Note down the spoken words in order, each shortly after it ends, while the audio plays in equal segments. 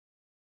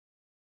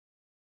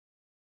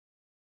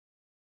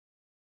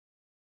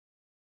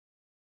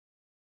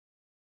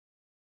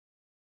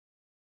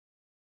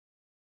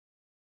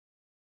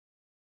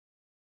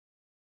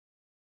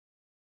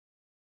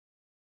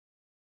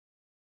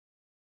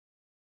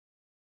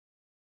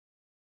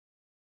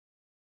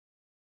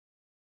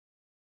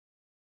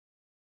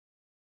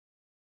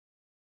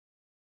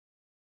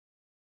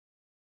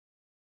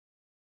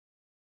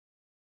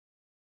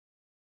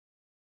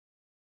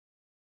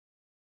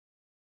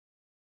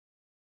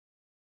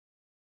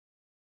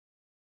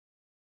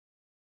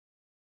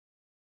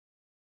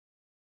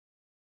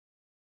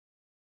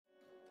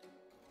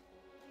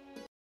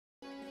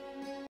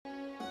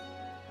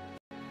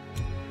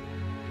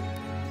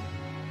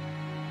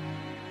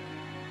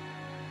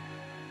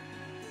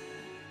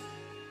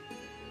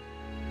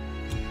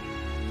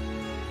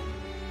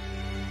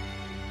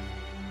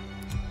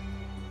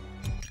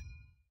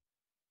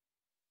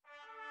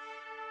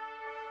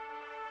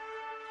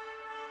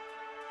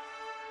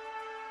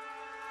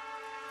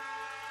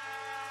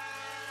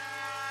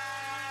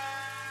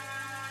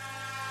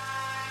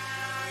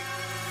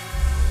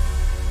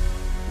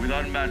With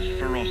unmatched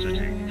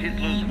ferocity,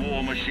 Hitler's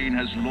war machine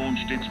has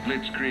launched its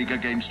blitzkrieg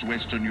against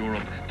Western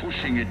Europe,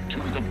 pushing it to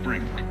the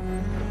brink.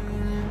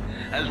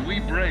 As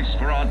we brace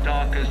for our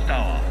darkest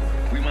hour,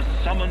 we must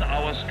summon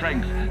our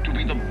strength to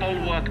be the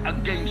bulwark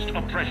against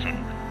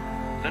oppression.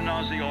 The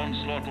Nazi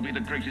onslaught will be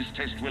the greatest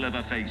test we'll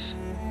ever face.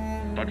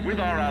 But with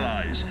our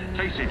allies,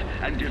 face it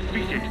and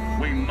defeat it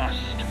we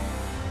must.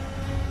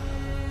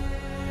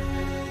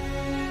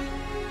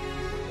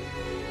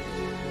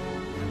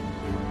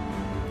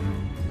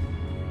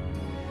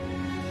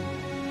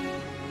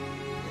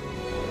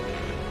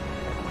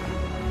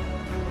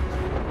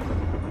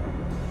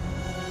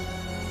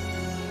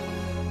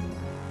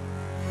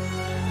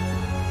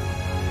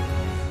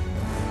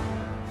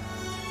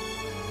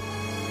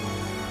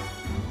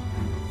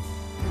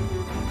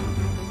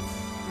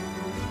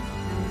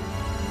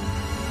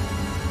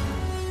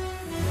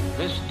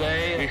 This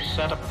day is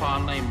set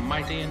upon a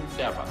mighty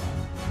endeavor,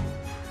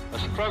 a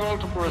struggle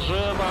to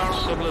preserve our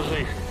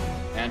civilization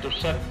and to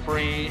set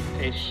free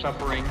a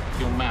suffering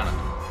humanity.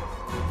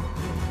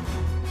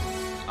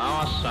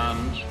 Our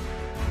sons,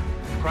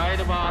 pride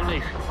of our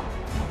nation,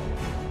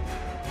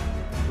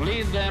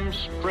 lead them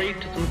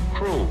straight and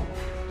true.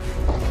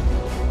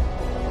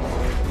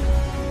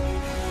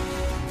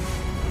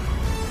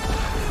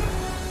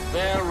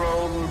 Their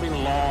road will be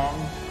long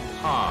and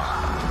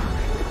hard.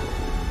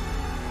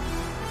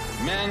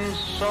 Men's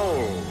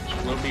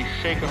souls will be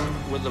shaken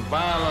with the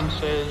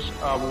violences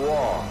of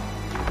war.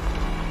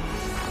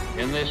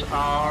 In this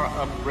hour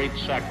of great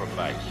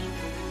sacrifice,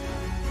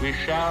 we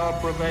shall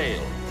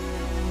prevail.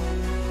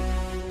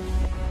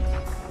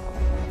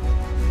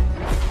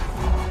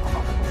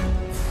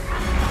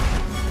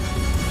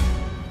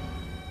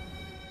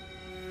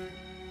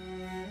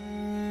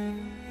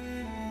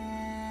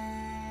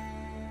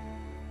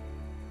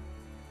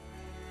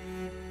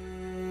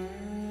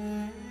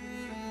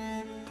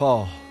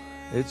 Paul,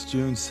 it's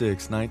June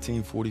 6,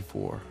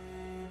 1944.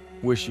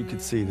 Wish you could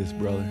see this,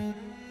 brother.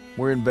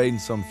 We're invading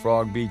some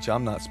frog beach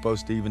I'm not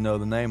supposed to even know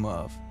the name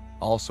of.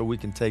 Also, we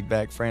can take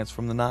back France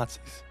from the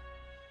Nazis.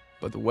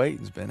 But the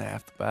waiting's been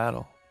half the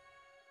battle.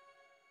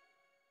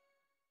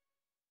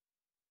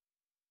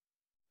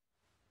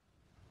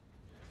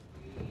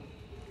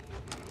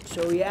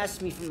 So he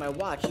asked me for my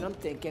watch, and I'm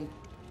thinking,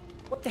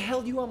 what the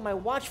hell do you want my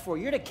watch for?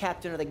 You're the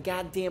captain of the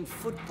goddamn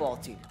football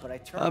team.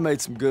 But I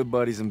made some good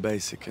buddies in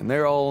basic, and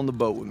they're all on the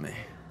boat with me.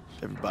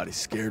 Everybody's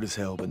scared as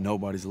hell, but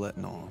nobody's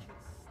letting on.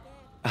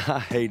 I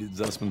hated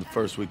Zussman the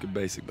first week of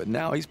basic, but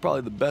now he's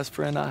probably the best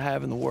friend I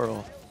have in the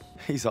world.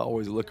 He's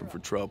always looking for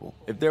trouble.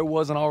 If there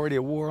wasn't already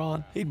a war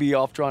on, he'd be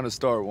off trying to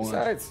start one.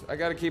 Besides, I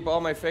gotta keep all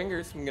my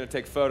fingers. I'm gonna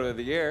take photo of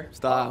the year.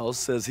 Styles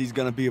says he's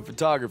gonna be a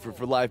photographer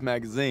for Life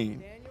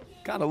magazine.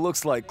 Kinda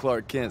looks like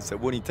Clark Kent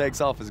said when he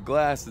takes off his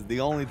glasses,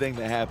 the only thing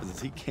that happens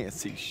is he can't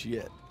see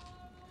shit.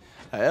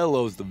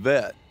 Elo's the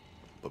vet,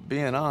 but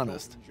being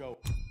honest,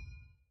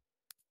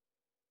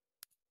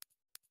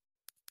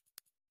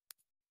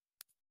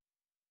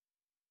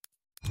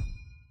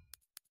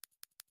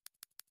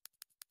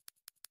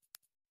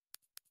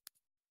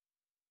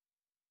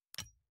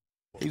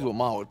 he's what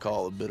Ma would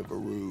call a bit of a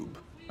rube.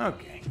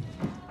 Okay.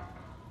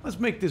 Let's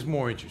make this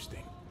more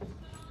interesting.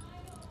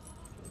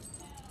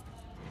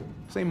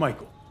 St.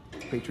 Michael,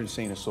 patron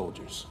saint of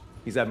soldiers.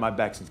 He's had my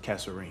back since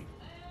Kasserine.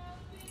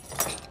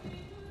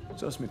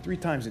 Zussman 3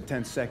 times in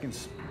 10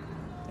 seconds,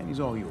 and he's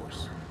all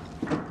yours.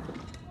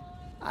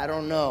 I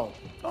don't know.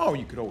 Oh,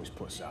 you could always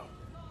puss out.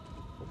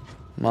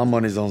 My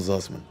money's on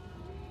Zussman.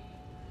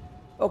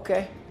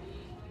 Okay,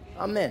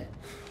 I'm in.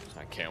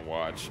 I can't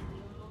watch.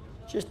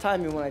 Just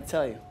time me when I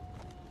tell you.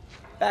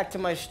 Back to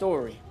my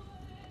story.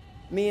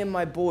 Me and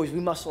my boys,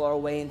 we muscle our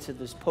way into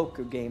this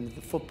poker game that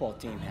the football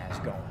team has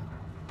going.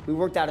 We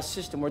worked out a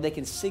system where they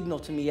can signal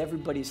to me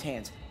everybody's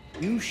hands.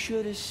 You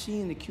should have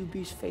seen the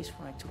QB's face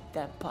when I took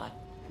that pot.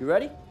 You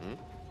ready? Hmm?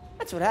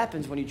 That's what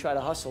happens when you try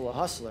to hustle a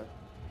hustler.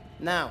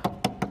 Now,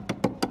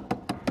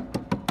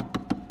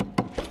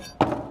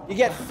 you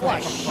get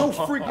flushed. No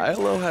freaking.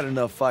 Ilo had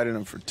enough fighting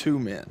him for 2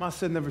 men. Ma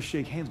said never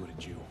shake hands with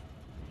a Jew.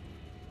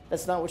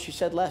 That's not what she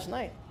said last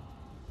night.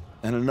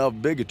 And enough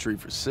bigotry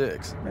for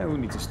 6. Man, who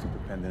needs a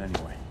stupid pendant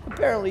anyway?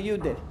 Apparently you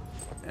did.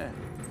 Yeah.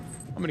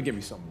 I'm gonna get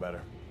me something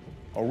better.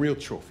 A real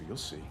trophy, you'll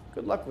see.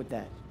 Good luck with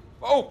that.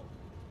 Oh!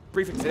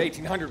 Briefing's at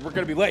 1800. We're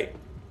gonna be late.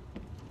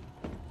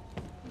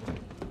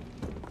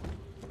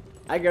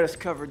 I got us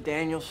covered,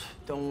 Daniels.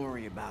 Don't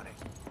worry about it.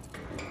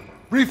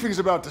 Briefing's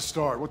about to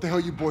start. What the hell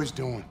you boys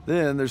doing?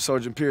 Then there's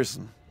Sergeant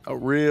Pearson, a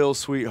real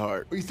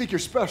sweetheart. Oh, you think you're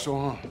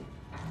special, huh?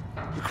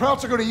 The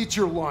Krauts are gonna eat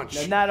your lunch.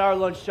 No, not our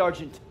lunch,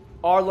 Sergeant.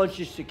 Our lunch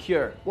is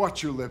secure.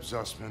 Watch your lips,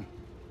 Zussman.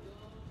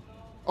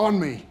 On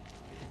me.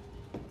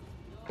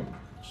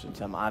 Since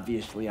I'm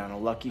obviously on a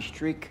lucky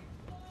streak,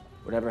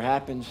 whatever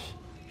happens,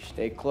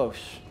 stay close.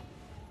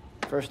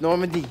 First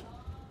Normandy,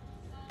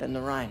 then the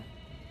Rhine.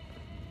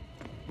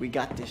 We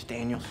got this,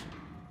 Daniels.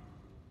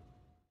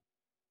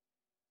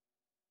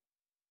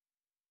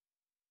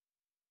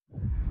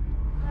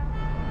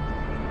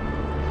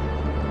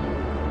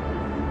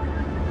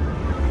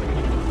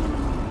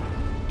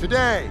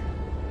 Today,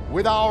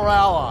 with our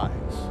allies,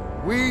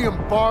 we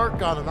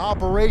embark on an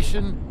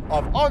operation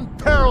of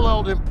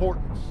unparalleled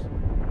importance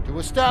to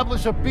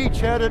establish a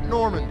beachhead at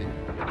Normandy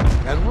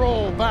and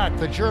roll back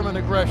the German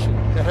aggression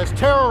that has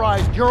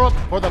terrorized Europe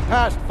for the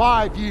past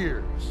 5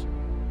 years.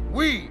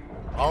 We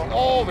are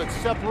all that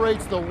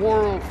separates the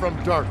world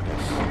from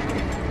darkness.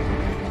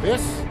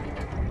 This,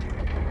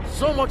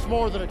 so much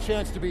more than a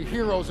chance to be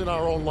heroes in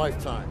our own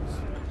lifetimes.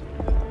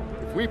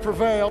 If we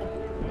prevail,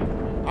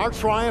 our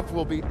triumph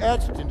will be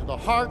etched into the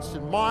hearts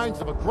and minds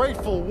of a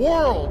grateful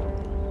world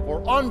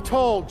for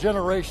untold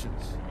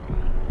generations.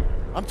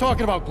 I'm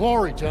talking about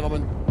glory,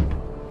 gentlemen.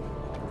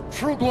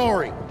 True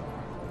glory.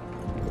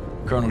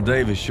 Colonel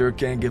Davis sure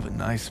can give a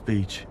nice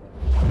speech.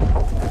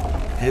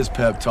 His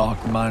pep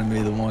talk reminded me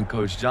of the one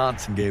Coach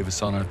Johnson gave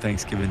us on our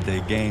Thanksgiving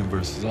Day game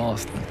versus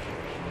Austin.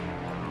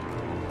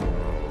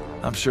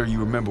 I'm sure you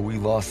remember we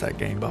lost that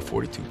game by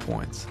 42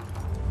 points.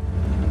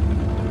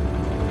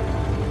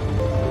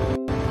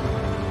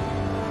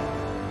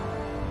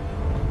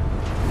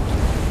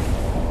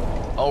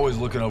 Always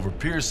looking over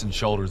Pearson's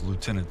shoulders,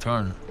 Lieutenant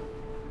Turner.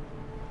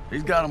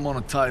 He's got him on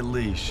a tight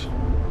leash,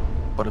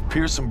 but if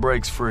Pearson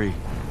breaks free,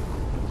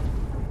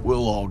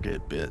 we'll all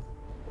get bit.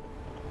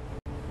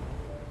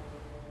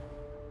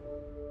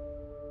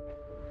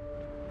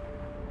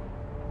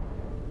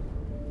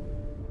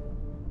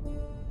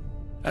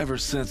 Ever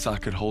since I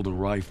could hold a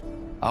rifle,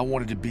 I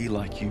wanted to be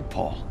like you,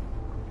 Paul.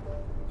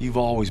 You've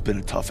always been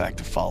a tough act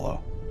to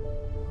follow,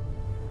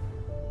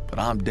 but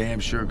I'm damn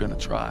sure gonna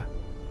try.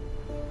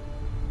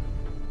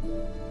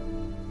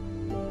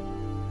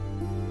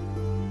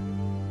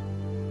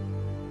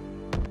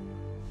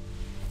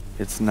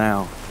 It's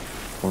now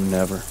or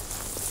never.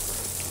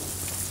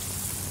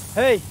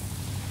 Hey,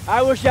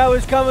 I wish I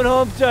was coming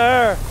home to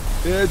her.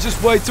 Yeah,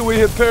 just wait till we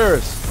hit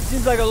Paris.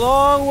 Seems like a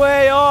long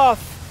way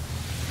off.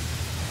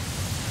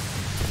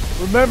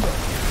 Remember,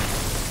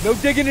 no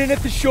digging in at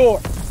the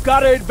shore.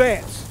 Gotta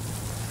advance.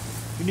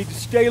 You need to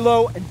stay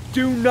low and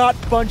do not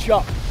bunch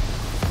up.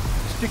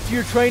 Stick to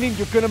your training,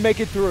 you're gonna make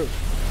it through.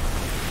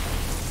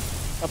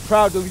 I'm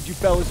proud to lead you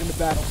fellas into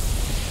battle.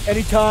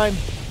 Anytime,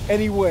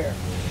 anywhere.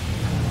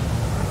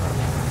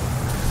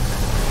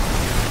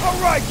 All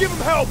right, give them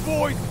hell,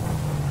 boys!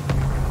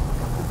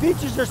 The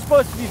beaches are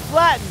supposed to be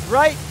flattened,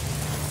 right?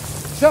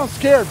 Sound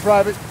scared,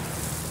 Private.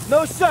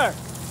 No, sir.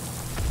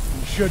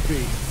 You should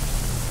be.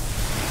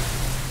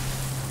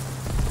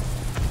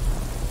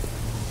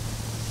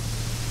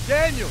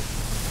 Daniel,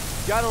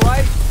 got a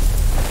light?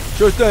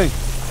 Sure thing.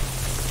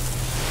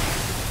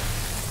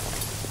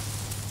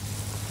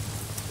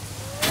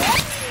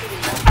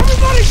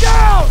 Everybody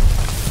down!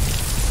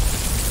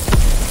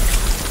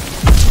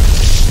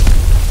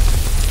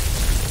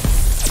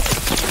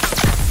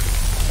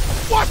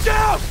 Watch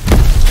out!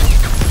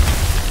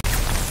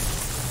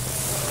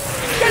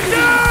 Get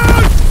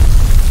down!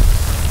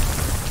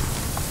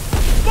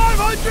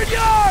 500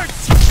 yards!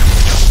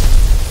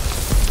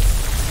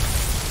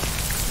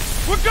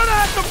 We're gonna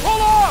have to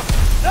pull off!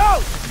 No!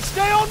 You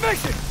stay on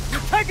mission!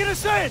 You're taking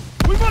us in!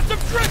 We must have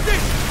drifted!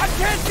 I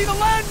can't see the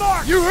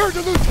landmark! You heard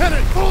the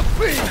lieutenant! Full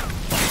speed!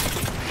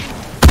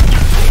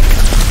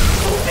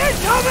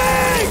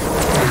 Incoming!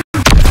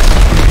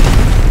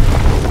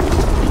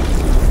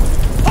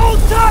 Hold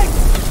tight!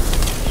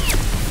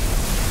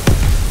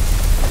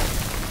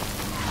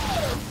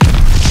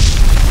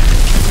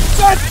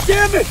 God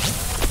damn it!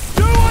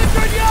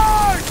 200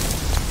 yards!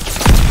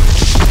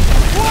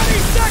 20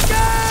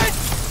 seconds!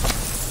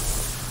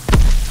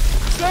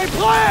 Same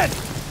plan!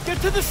 Get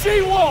to the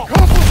seawall!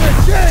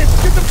 Compliment, James!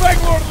 Get the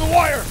Bangalore to the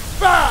wire!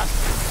 Fast!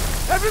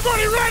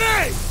 Everybody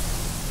ready!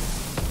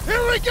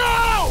 Here we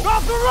go!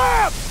 Drop the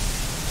ramp!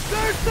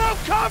 There's no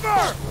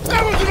cover!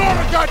 That was an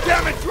order,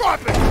 goddammit!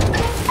 Drop it!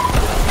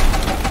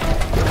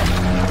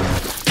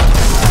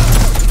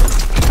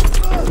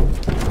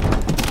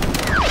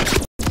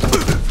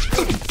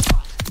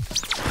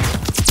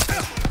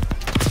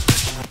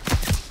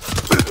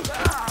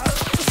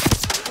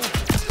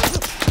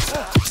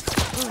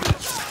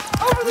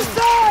 Over the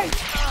side!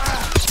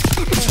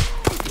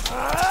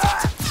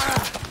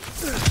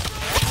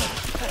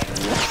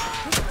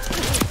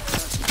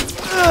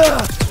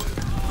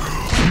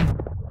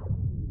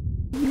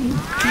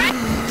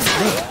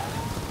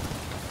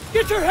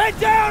 Get your head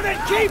down and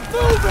keep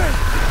moving!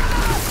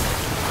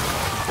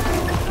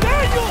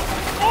 Daniel!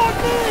 On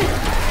me!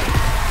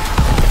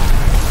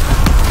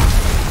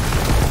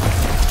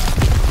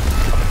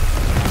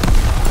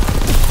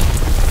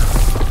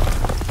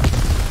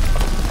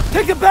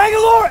 Take the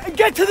Bangalore and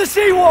get to the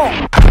seawall! We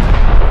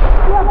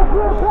have a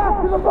clear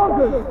path to the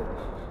bunker!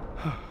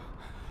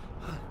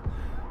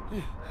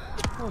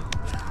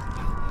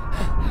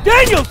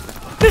 Daniels!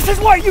 This is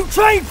what you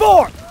trained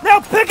for! Now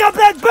pick up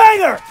that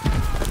banger!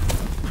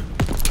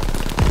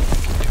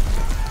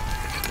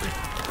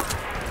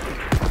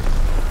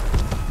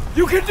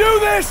 You can do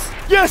this!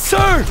 Yes,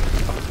 sir!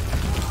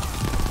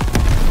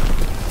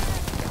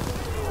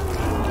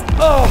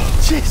 Oh,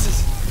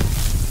 Jesus!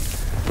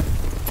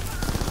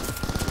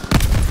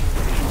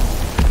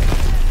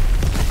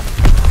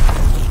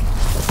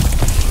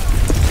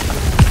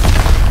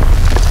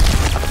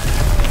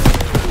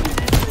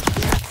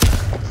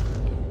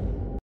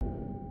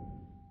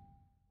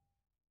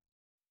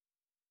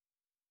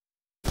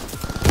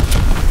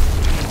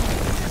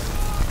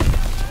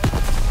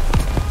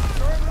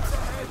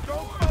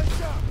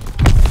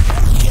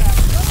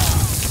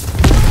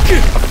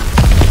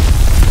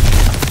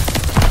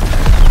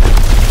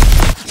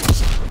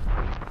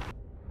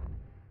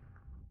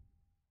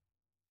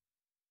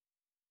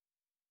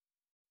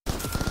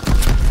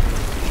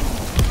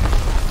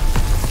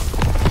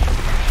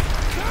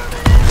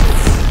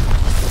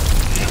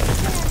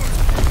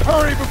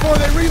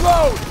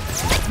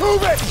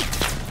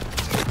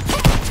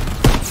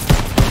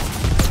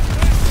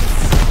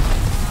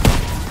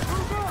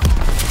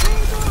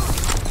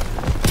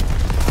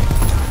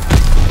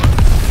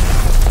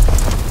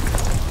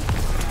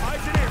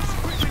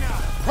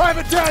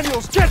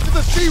 Daniels, get to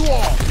the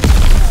seawall!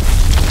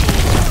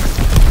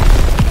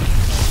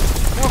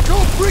 Now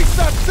go breach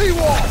that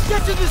seawall!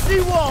 Get to the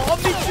seawall! I'll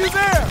meet you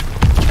there!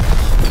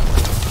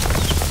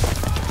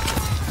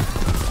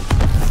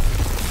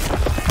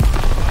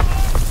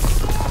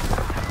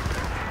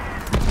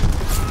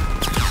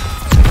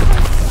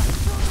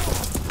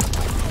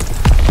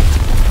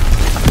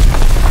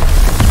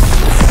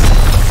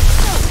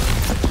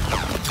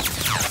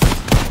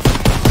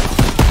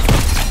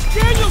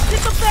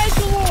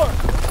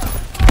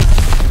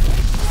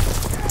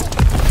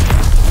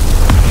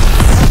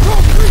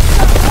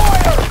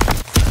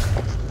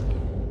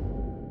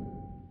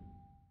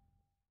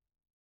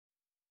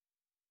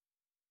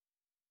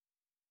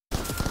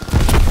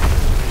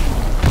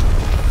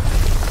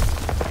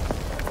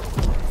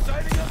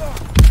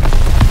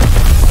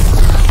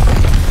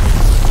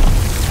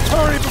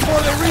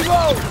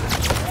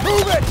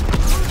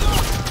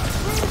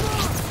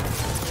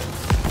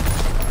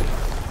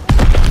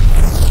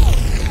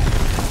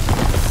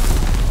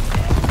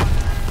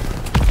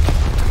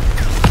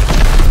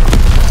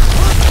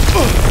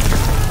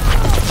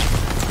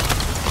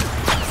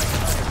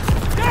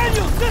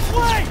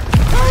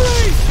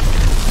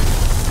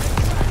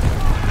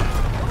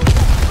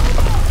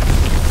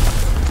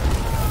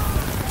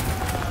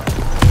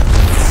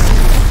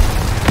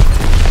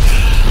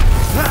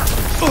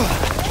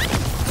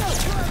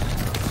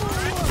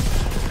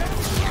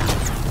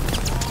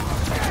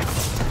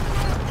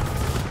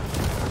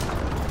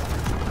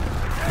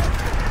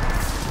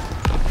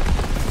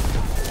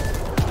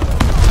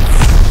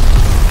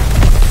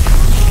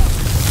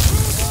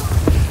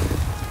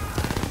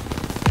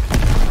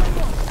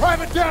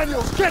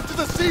 Daniels, get to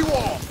the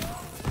seawall!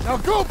 Now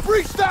go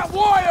breach that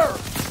wire!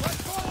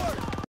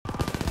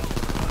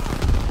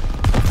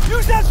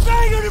 Use that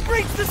banger to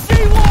breach the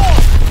seawall!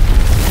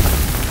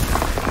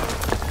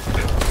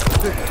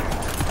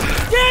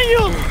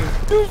 Daniels!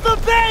 Use the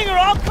banger!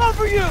 I'll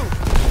cover you!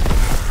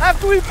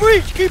 After we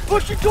breach, keep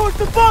pushing towards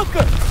the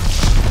bunker!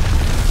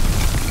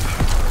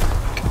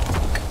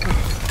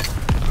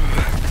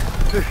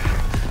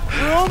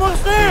 We're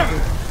almost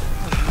there!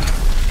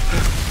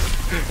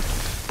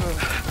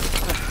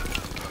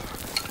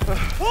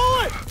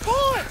 Pull it!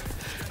 Pull it!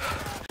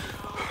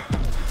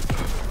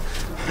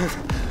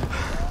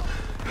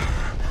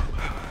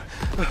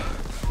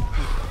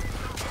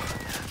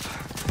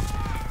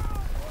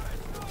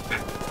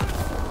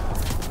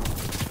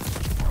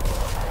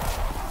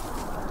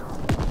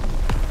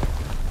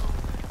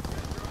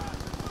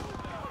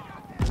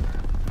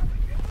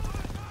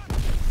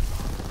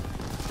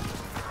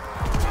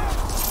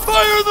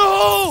 Fire in the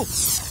hole!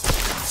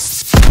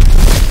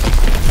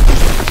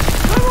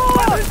 Come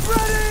on! It's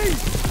ready!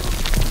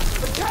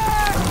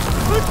 Attack!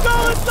 Let's go!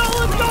 Let's go!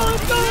 Let's go!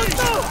 Let's go! Let's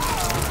go!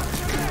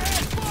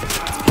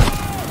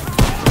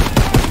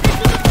 Get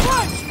to the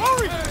front!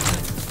 Hurry!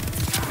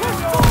 Push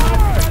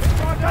forward!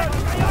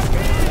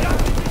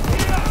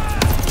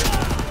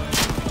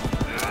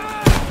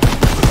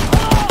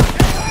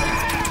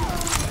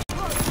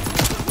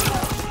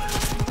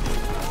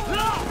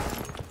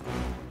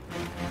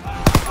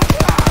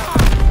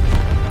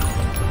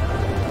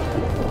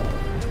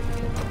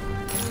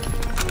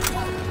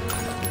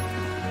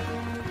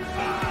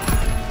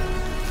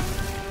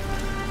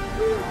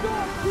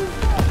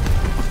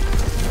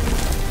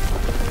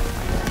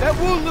 That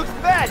wound looks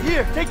bad.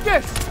 Here, take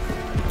this.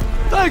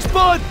 Thanks,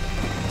 bud.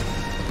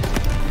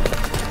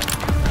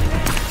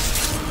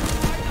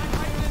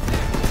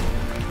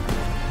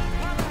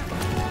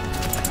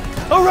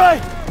 All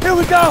right, here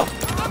we go.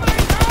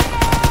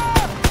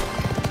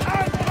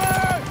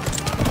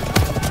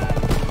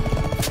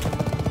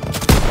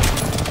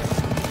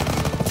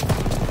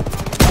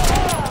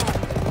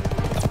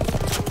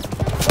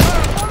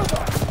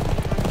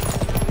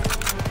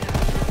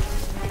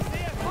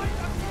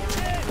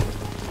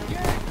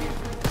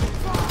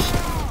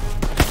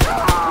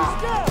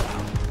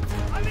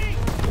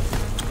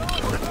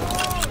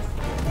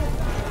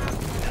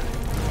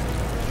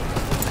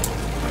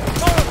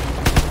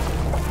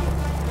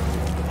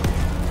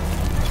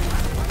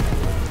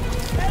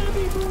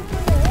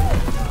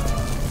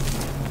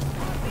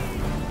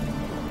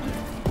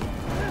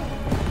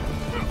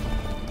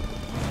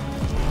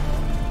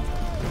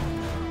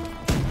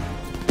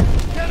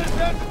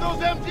 Those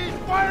MGs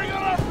firing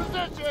on our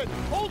position!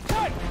 Hold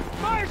tight.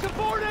 Fire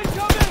support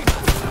incoming.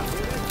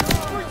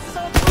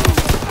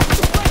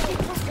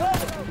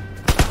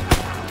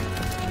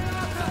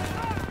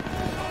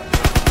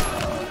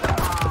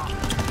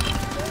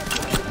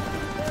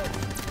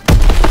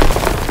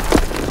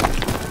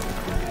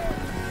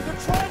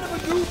 They're trying to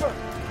maneuver!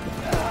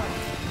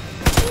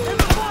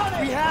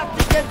 We have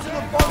to get to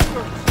the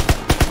bunkers.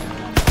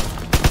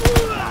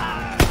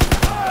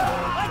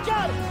 I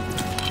got it.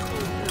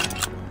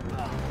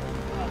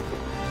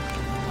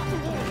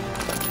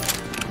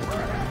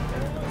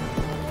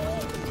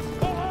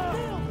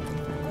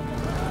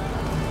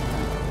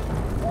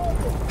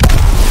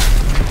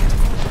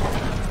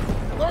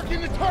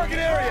 Marking the target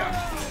area!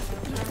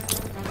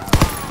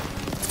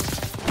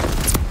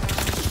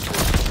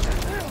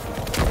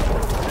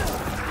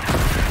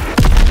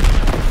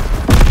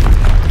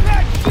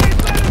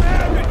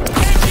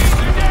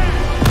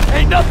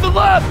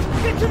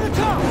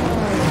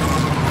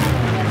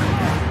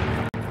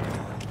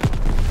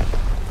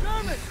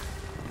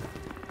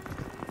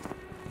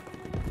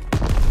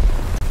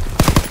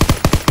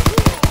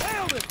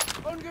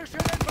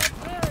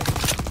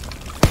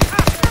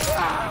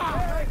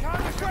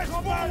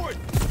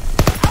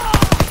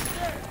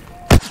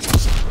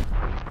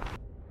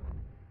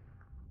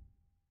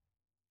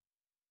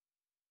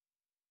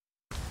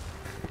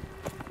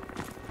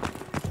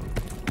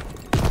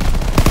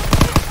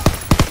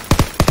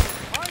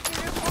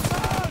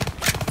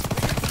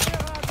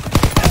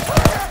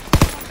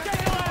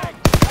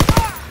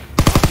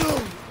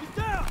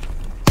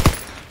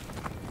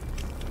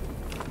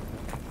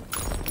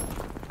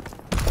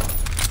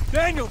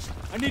 Daniels,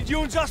 I need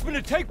you and Zussman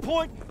to take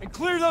point and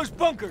clear those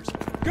bunkers.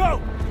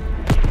 Go!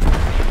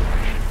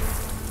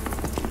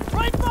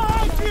 Right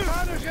behind you!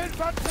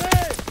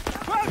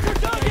 Croucher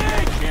dug in!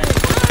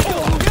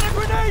 Daniels, get a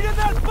grenade in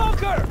that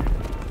bunker!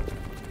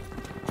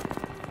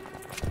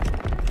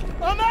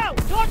 I'm out!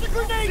 Toss a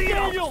grenade,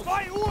 Daniels!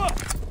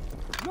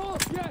 No,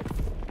 yes!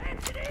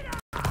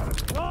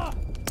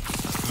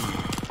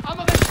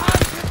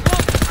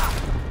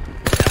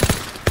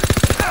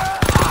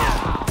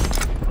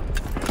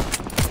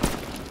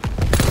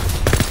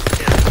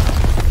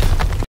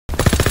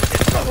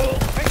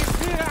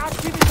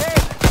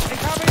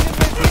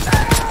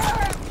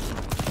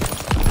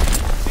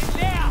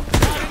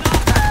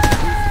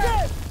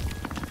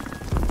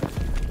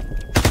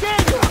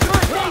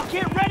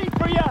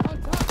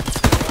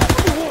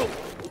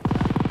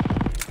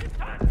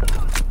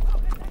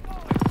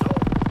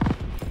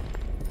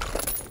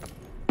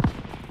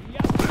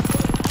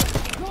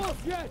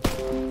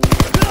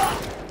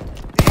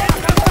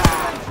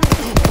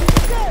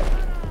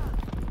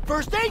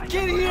 First aid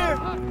kit here!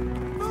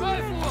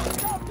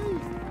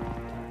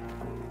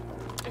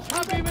 Ich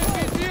hab ihn mit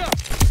Visier!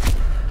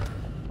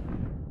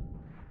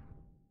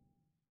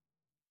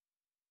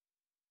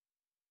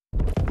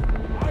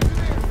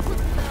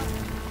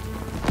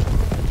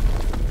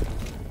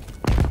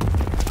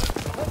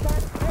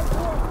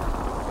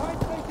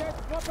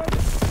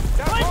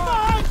 Right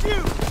behind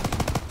you!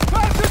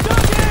 Croucher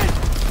dug in!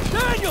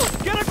 Daniel,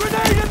 get a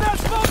grenade in that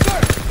bunker!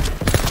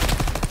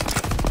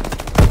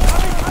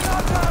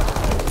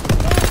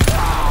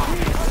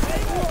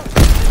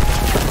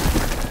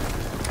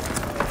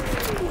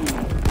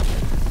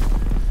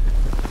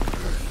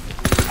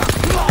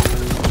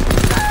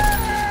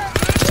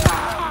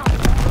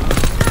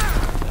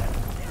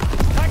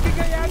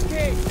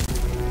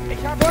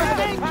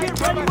 Get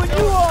ready when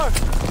you are!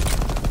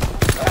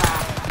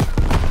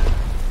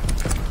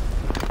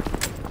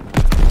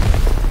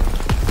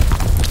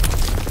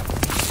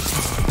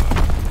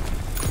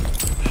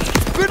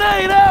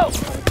 Grenade out!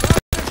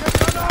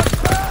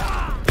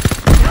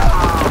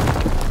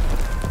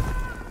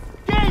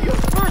 Daniel,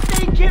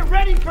 first aid kit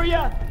ready for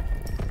you!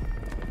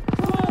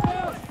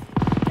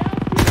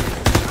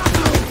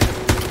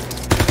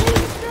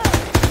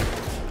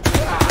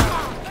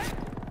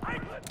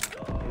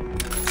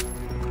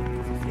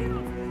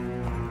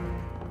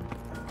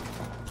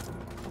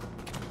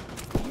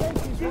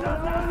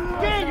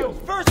 Daniel,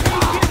 first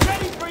aid kit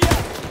ready for you!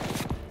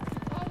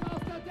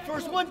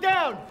 First one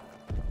down!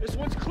 This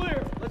one's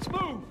clear. Let's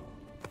move!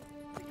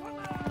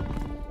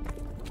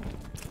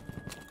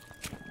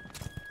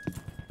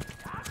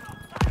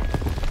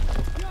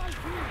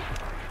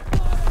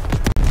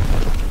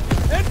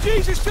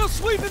 MGs are still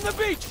sweeping the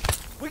beach!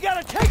 We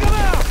gotta take them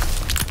out!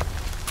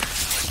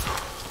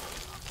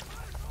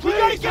 We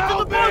gotta get to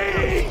the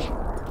bunker!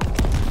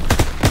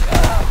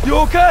 You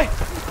okay?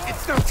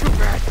 It's not too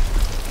bad.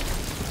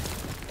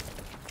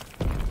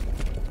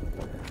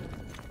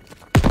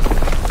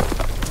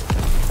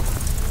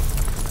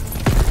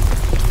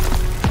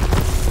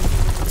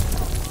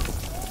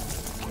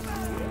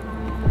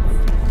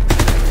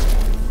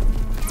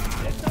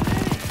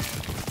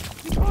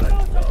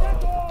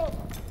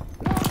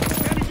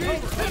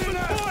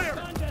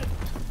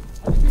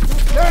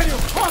 Daniel,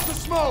 cross the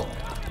smoke!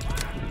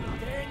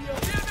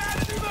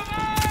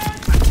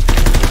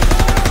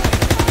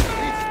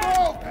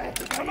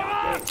 Come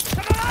on!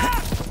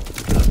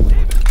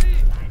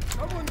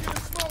 Someone get a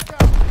smoke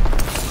out!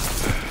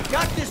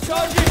 Got this,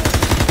 Sergeant!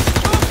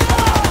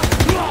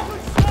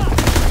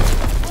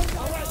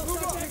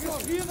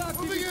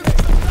 Moving in from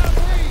the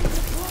southeast!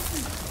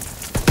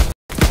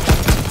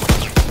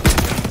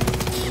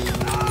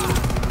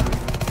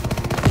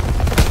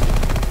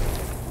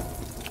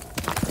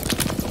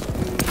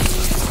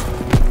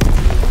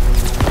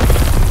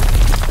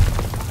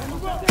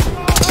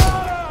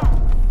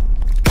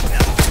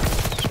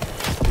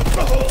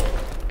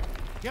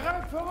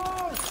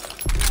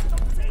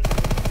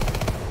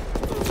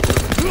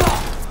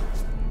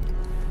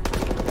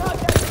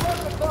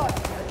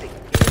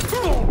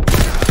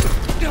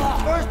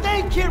 First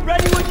aid kit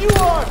ready when you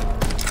are!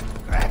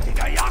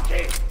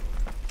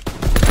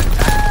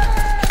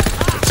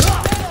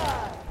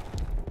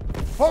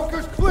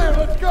 Bunker's clear,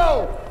 let's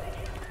go!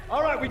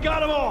 All right, we got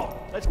them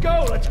all. Let's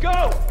go, let's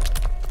go!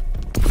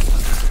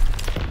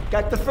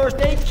 Got the first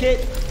aid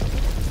kit.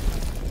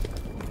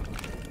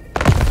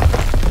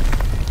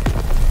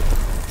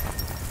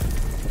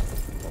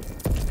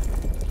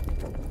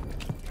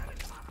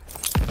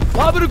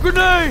 Lobbing a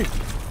grenade!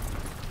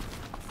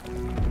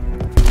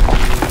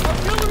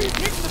 Artillery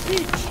taking the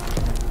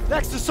beach!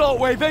 Next assault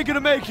wave ain't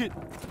gonna make it!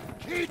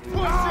 Keep pushing!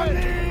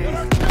 Get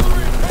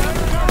artillery!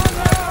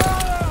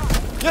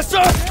 Yes,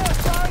 sir!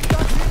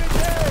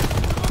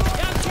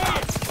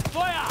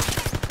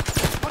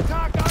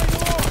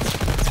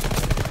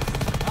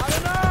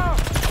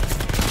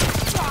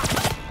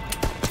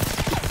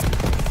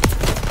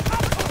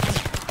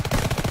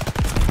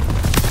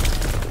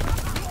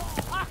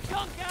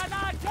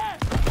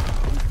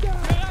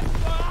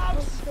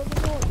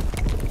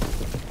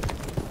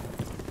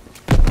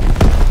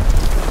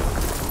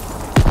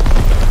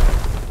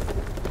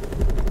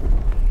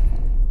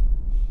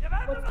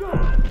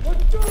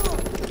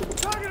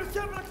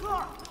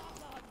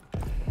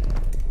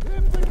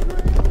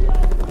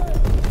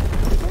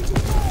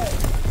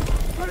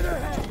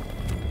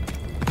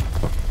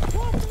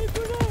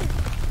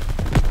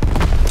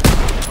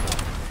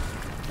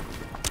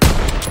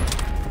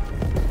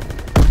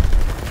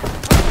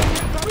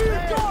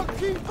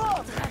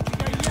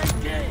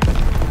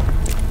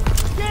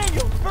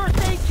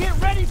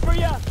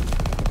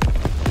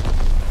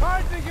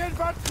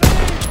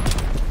 Infanterie!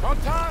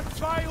 Kontakt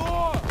 2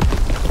 Uhr!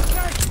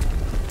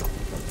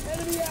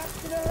 Enemy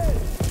action ahead!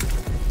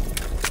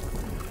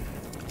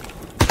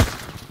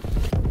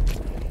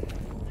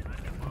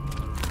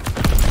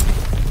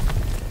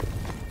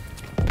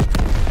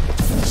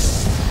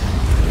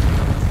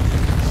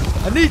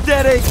 I need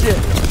that AK!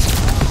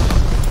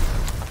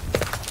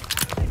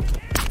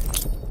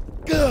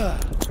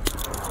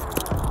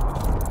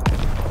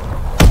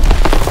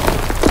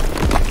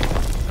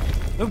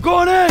 I'm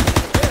going in!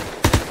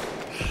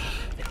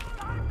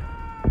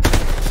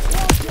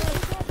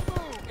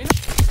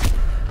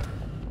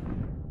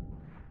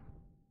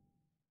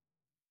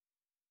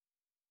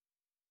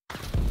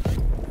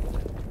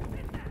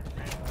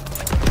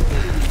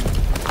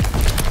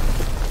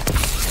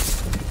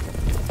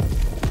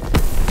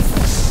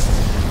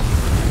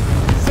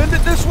 Send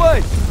it this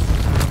way!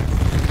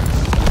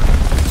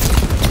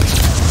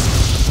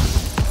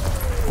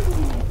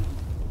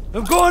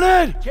 I'm going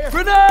in!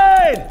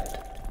 Grenade!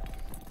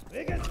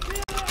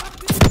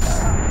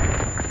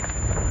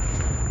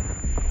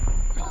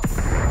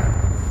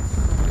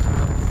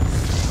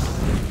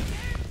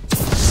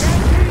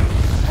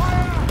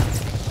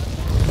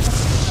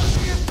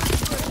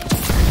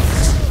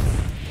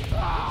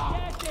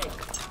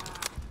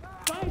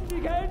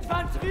 Feindliche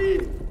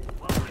Infanterie!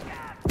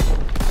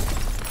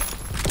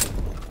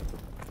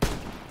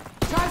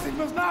 Scheiße, ich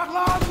muss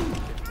nachladen!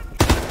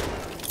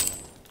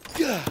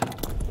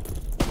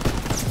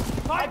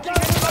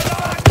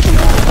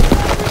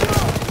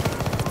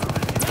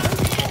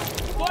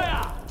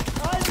 Feuer!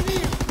 Eyes and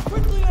ears!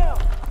 Quickly now!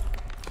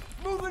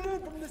 Moving in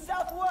from the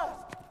southwest!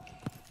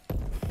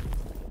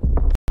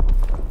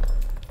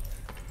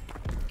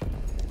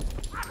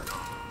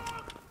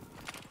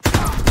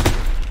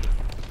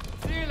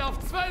 Ziel auf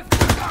 12!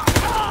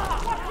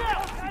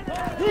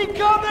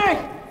 Incoming!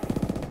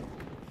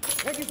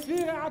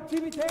 Registriere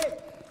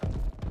Aktivität!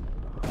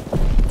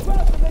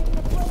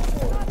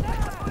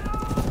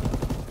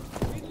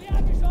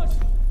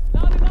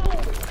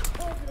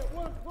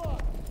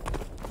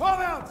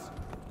 Vorwärts!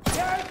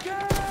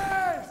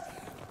 Yankees!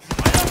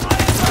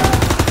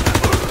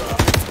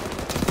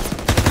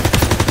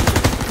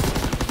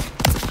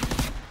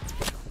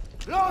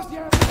 Los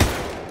jetzt!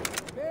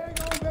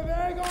 Bewegung,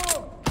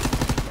 Bewegung!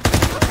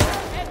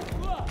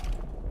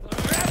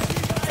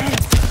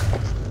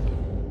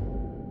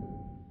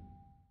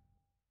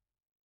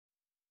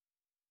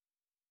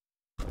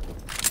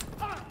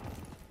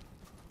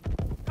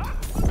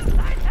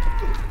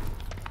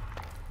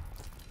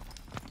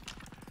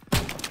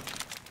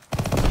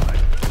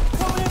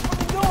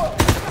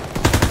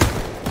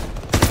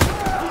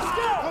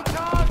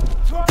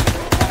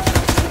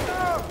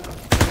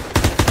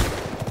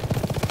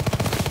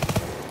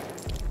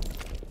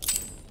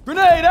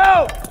 Grenade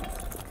out!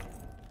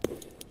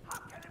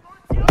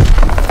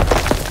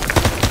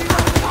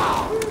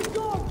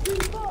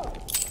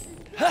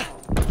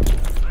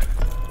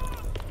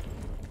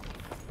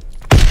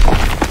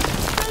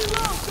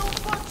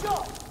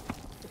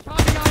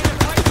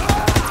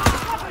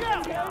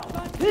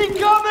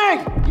 Incoming!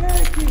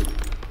 Yankee!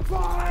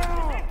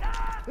 Feuer!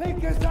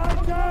 Linke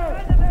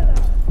Seite!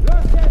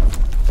 Los jetzt!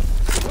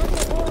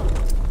 Wunderbar!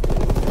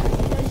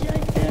 Der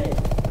Yankee!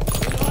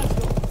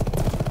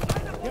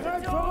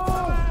 Direkt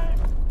voraus!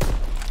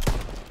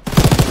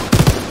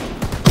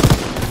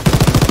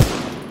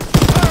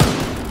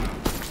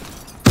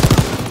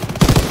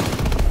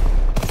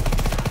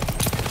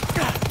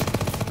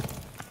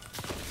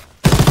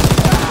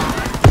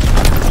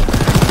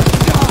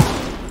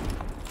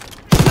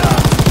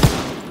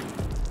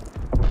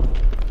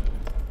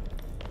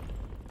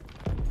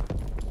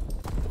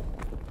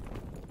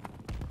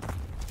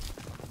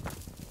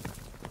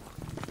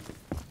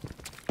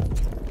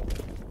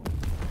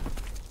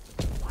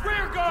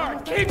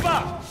 Keep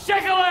up!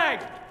 Shake a leg!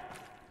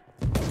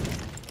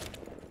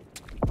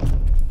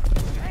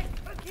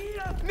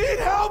 Need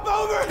help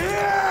over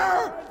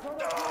here!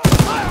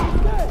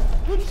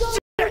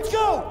 Let's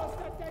go!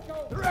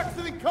 They're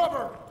exiting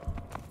cover!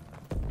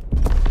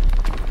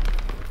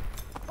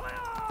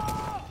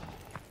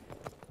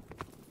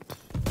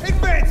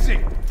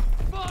 Advancing!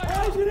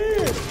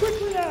 Engineers,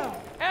 quickly now!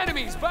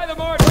 Enemies by the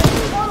march!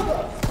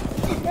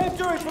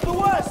 Entering from the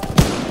west!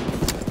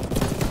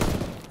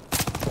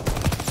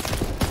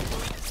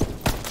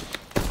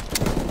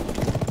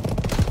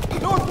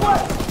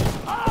 Northwest!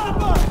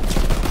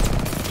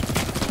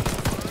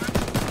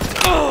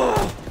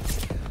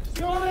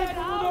 Going in from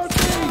the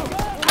northeast!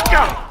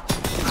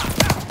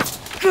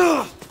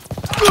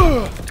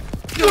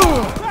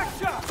 Back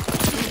shot!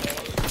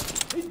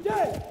 He's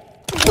dead!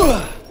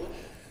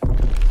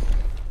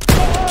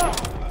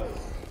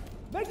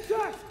 Make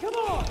tracks! Come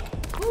on!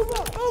 Move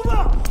up! Move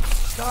up!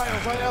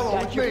 Styles, I Elo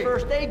with Your me.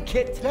 first aid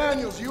kit.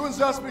 Daniels, you and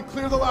Zussman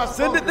clear the last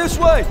Send it bunker. this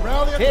way!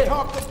 Rally at the Hit.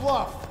 top of the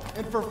bluff.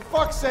 And for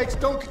fuck's sakes,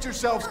 don't get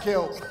yourselves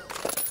killed.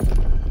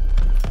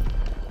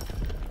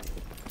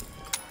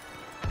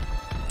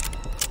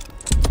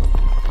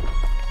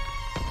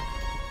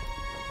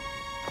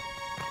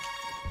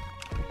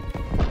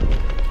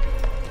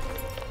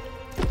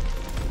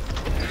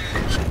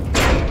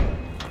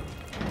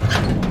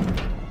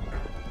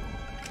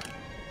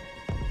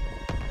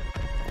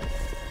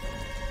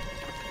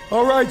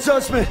 All right,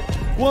 Zussman.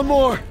 One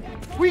more.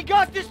 We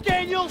got this,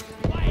 Daniels!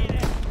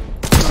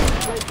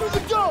 Straight through the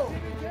door!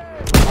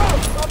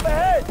 Crouch, up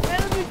ahead!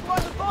 Enemies by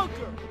the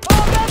bunker!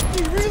 Bomb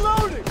empty,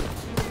 reloading!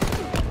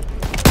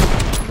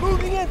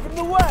 Moving in from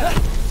the west!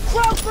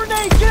 Crouch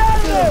grenade, get out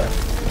of there!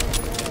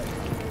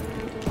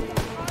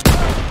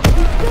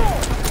 He's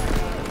dead!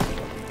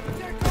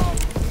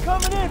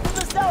 Coming in from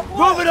the southwest!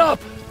 Move it up!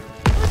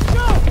 Let's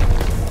go!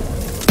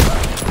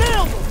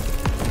 Nailed him!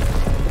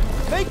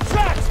 Make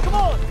tracks, come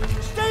on!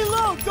 Stay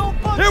low, don't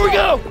punch Here we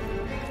up. go!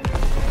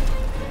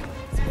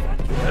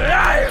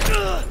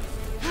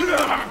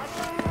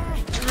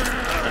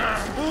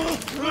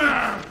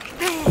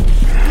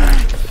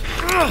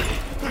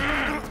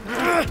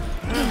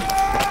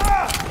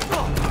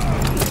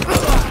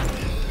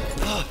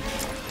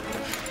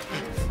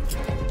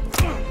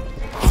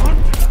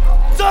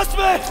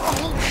 Zussman!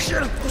 Oh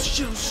shit, oh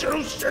shit, oh shit,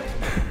 oh shit!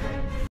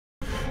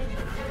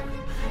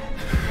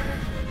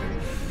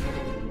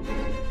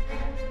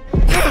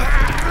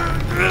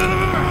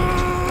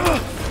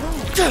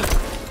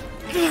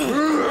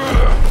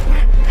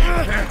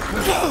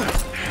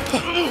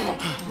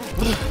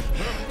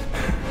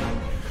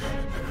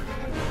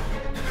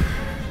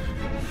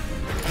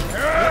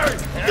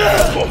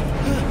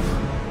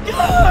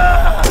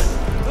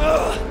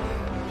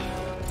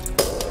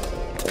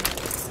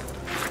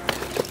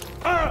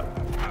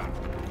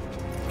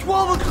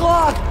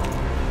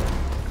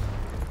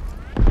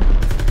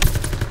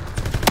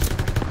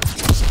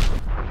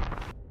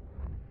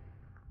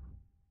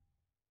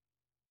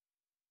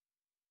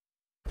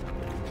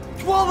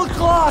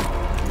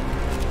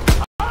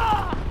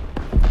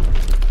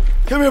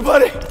 Come here,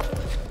 buddy.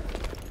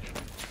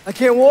 I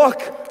can't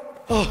walk.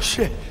 Oh,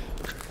 shit.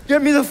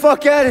 Get me the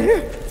fuck out of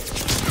here.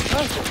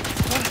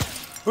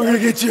 We're gonna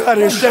get you out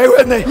of here. Stay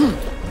with me.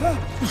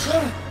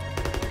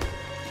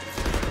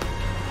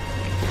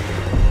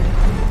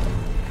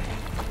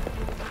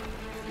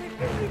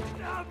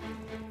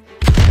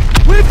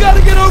 We've got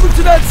to get over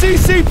to that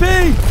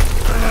CCP.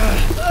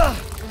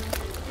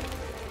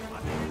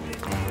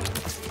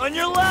 On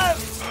your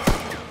left!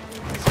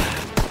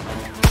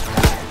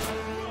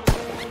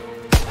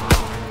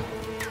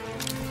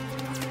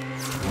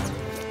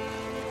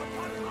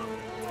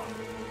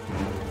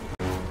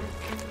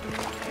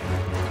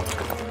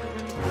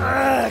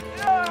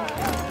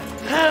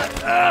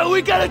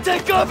 We gotta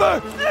take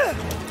cover!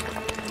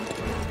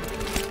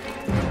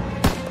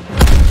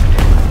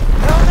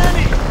 How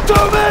many?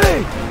 Too many!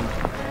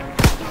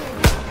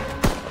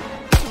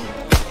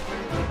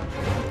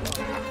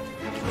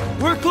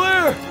 We're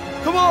clear!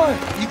 Come on!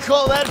 You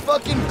call that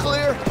fucking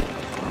clear?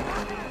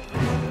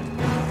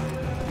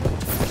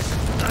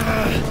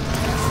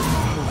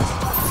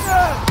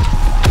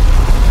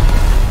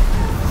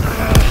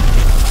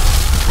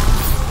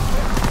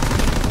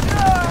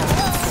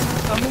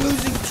 I'm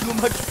losing too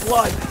much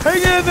blood.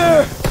 Hang in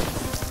there!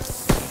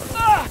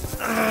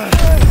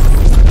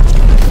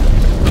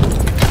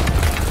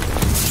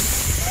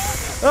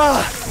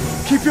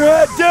 Keep your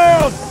head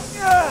down!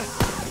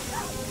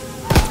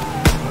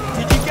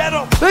 Did you get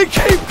him? They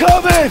keep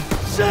coming!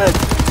 Shit!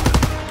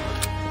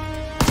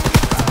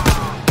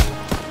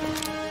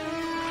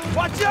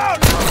 Watch out!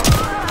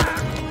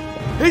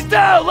 He's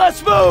down!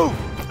 Let's move!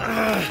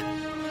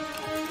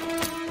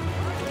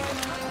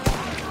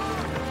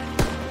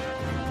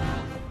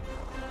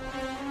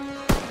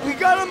 We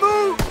gotta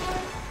move!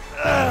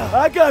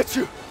 I got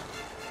you!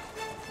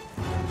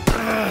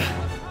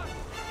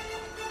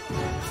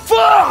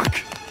 Fuck!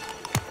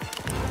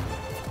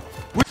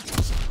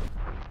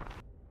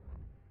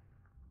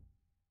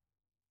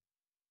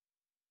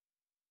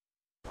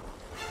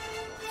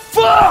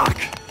 Fuck!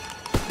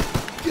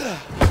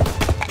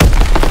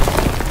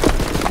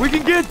 We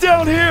can get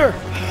down here!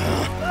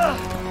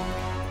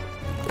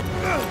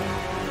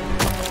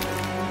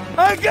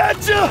 I got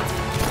you!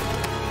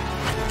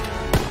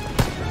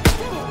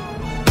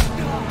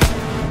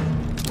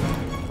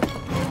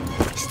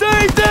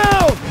 Stay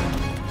down!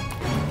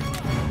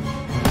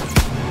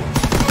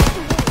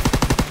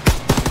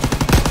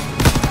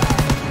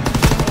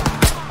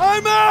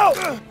 I'm out!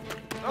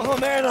 Oh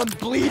man, I'm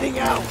bleeding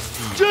out.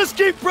 Just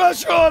keep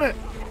pressure on it!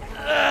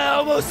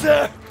 Almost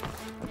there!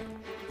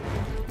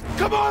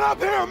 Come on up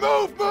here!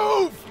 Move!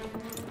 Move!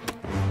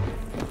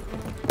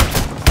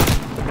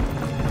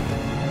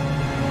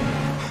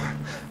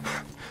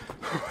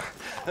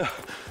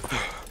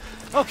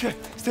 Okay,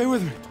 stay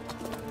with me.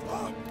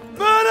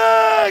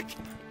 Medic!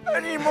 I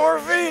need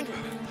morphine.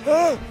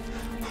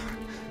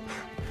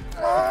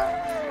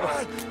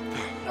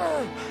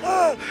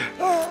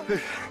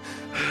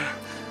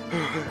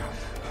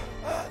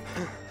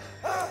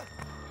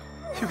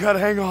 You gotta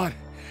hang on.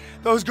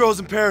 Those girls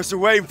in Paris are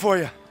waiting for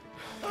you.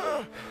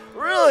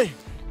 Really?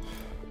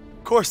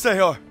 Of course they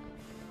are.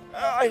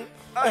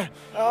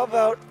 How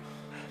about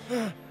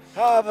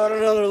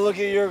another look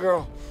at your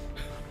girl?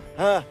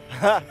 Huh?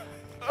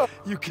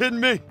 You kidding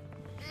me?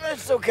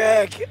 It's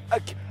okay. I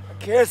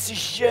can't see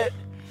shit.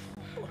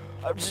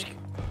 I'm just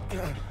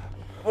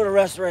gonna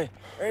rest right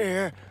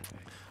here.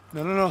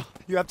 No.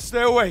 You have to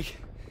stay awake.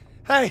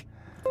 Hey!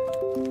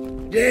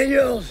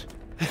 Daniels!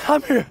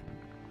 I'm here.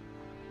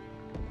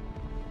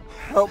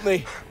 Help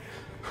me.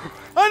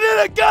 I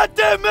need a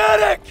goddamn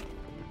medic!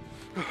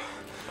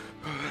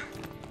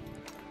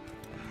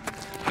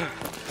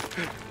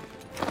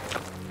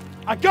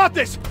 I got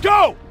this!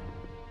 Go!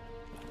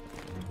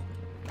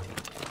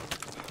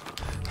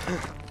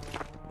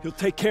 He'll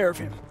take care of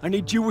him. I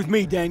need you with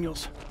me,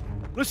 Daniels.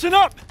 Listen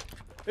up!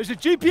 There's a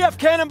GPF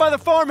cannon by the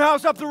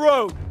farmhouse up the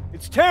road.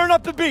 It's tearing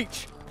up the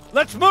beach.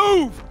 Let's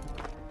move!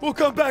 We'll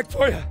come back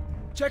for you.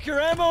 Check your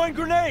ammo and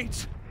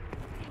grenades.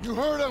 You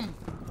heard him.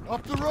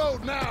 Up the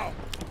road now.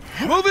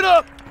 Move it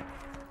up!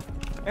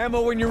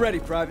 Ammo when you're ready,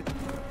 Private.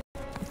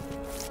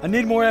 I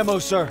need more ammo,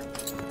 sir.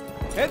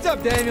 Heads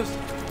up, Daniels.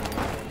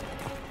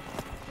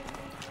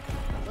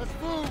 Let's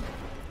move.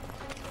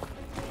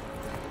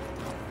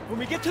 When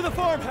we get to the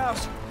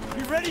farmhouse,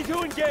 be ready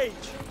to engage.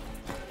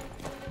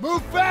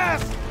 Move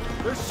fast!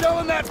 They're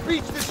shelling that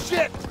beach to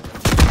shit!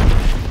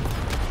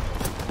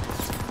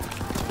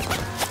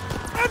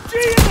 MG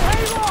in the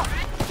hayloft!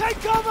 Take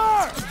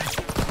cover!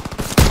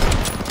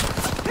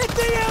 Hit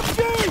the MG!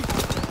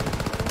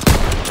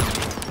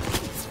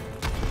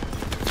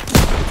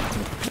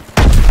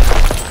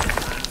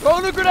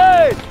 Throwing a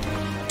grenade!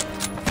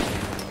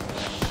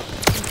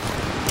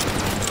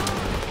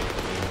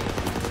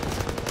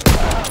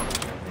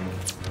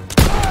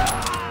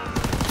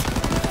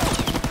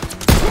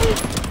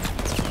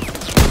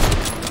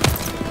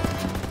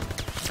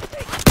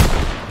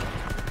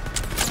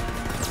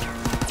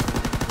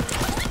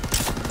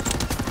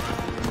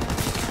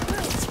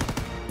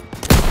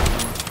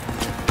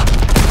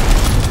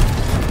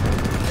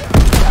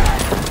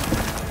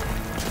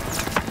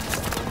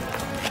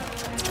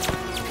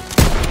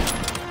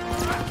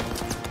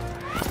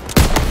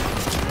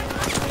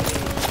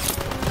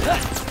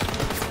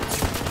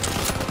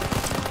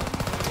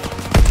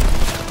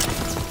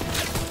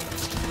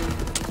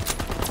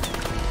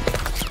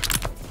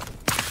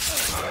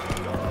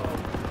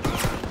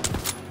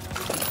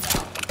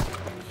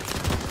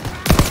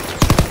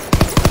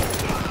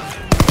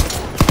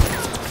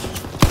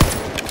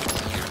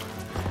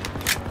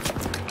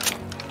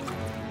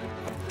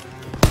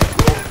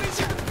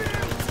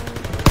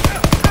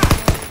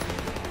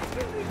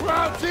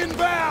 Routes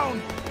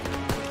inbound!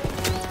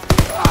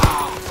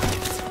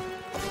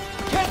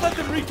 Can't let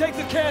them retake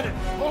the cannon!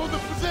 Hold the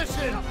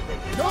position!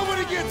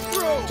 Nobody gets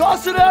through!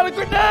 Toss it out a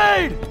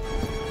grenade!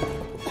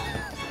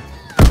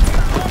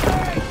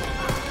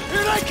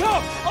 Here they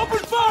come! Open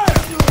fire!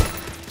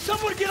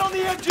 Someone get on the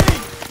MG!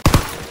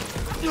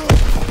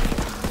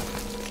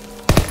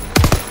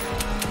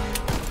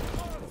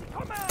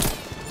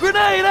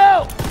 Grenade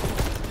out!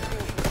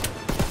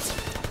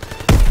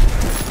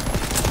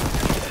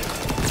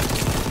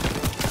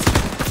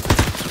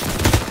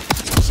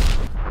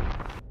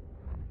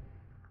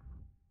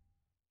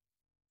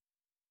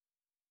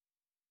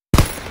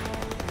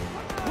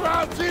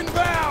 Routes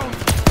inbound!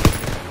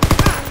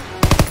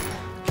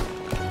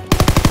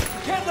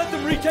 Can't let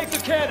them retake the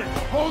cannon!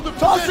 Hold the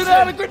Toss position! it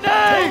out a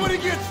grenade! Nobody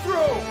gets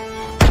through!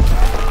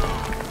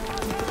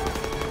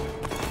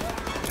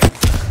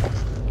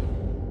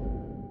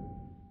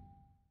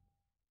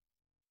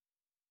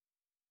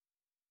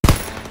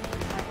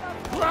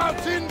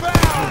 Routes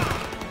inbound!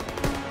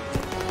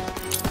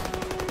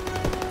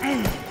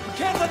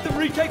 Can't let them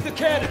retake the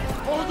cannon!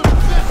 Hold the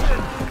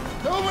position!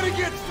 Nobody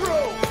gets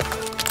through!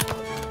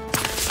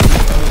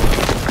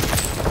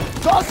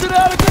 Toss it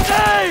out a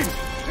grenade!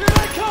 Here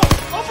they come!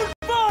 Open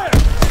fire!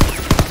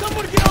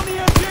 Someone get on the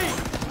MG!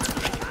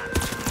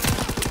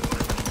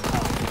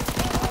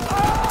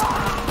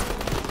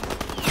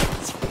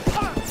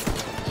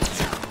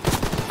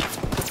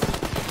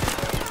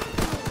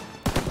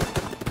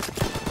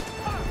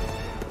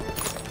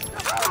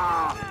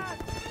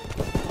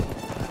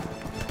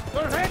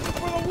 They're heading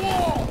for the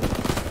wall!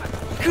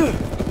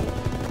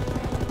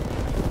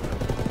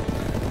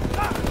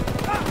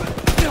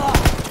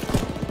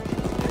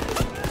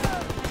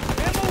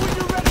 Ammo when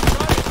you're ready,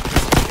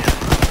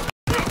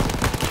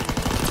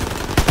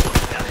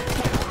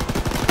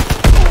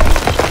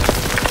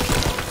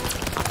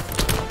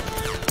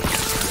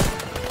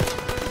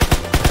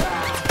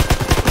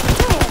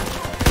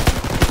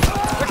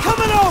 They're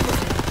coming over!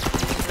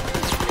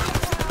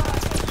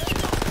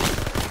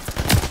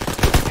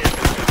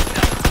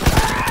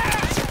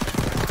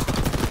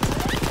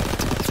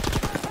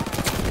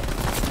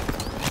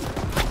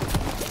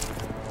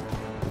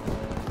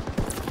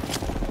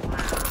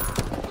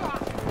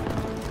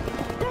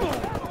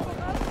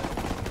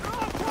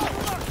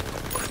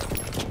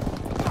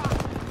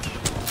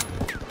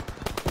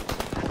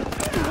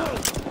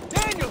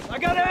 Daniels, I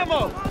got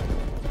ammo!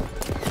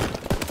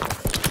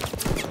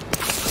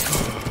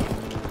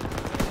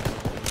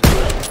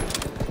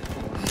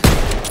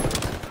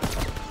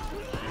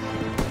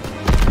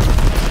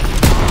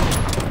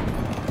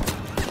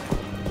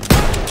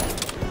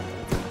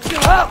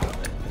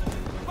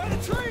 By the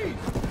trees!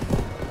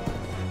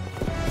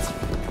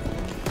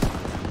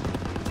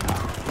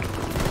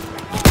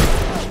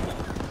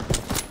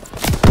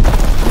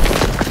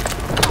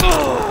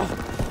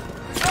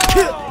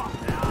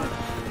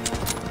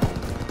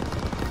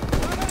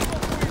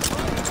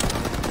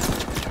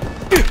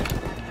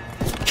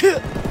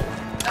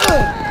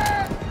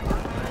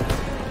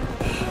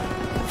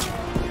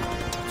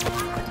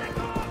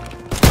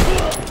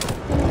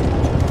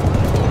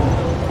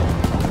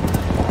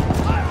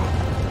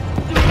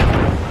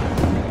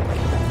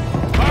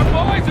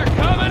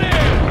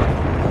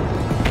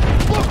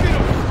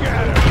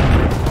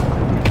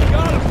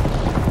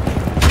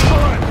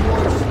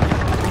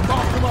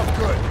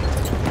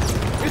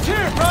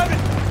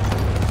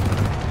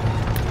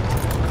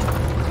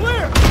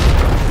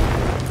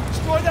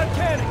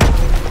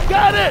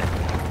 at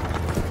it!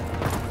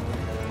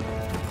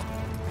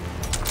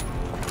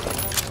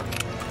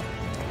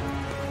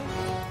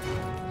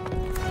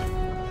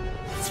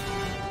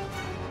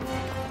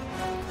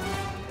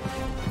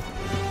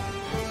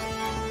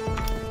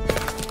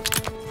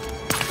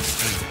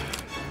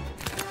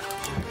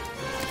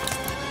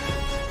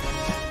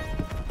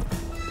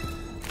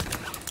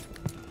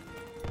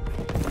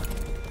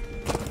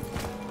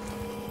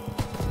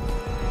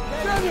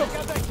 Daniel!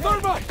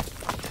 Thermite!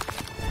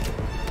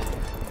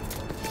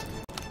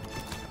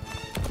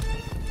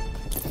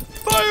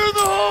 Fire in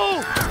the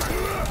hole!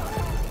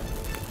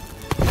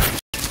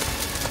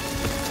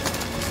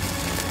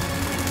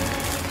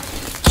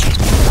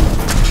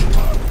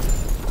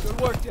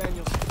 Good work,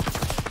 Daniels.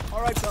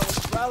 All right,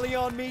 fellas, rally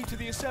on me to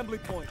the assembly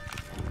point.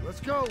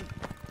 Let's go.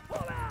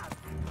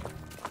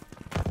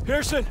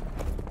 Pearson,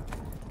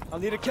 I'll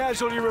need a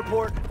casualty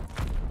report.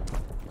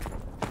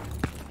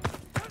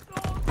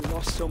 We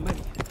lost so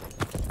many.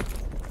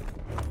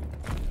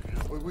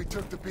 We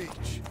took the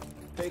beach.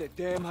 Paid a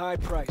damn high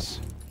price.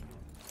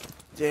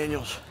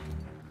 Daniels.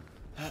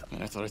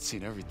 Man, I thought I'd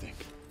seen everything.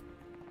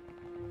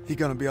 He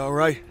gonna be all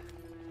right?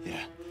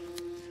 Yeah,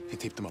 he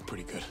taped him up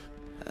pretty good.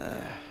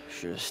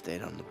 Should have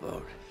stayed on the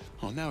boat.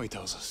 Oh, now he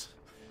tells us.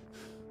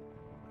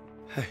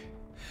 Hey,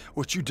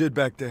 what you did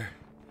back there,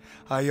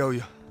 I owe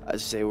you.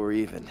 I'd say we're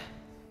even.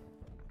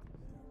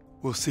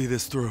 We'll see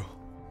this through.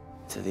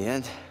 To the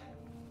end?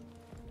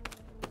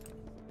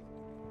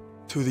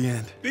 To the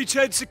end.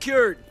 Beachhead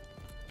secured.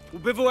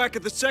 We'll bivouac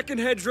at the second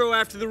hedgerow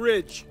after the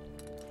ridge.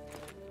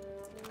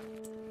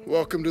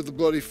 Welcome to the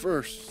Bloody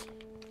First.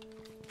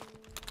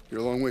 You're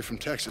a long way from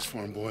Texas,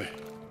 farm boy.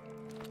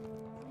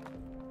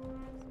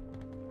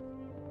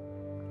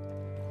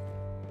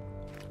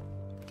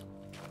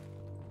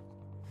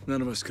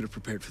 None of us could have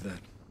prepared for that.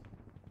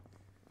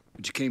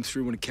 But you came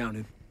through when it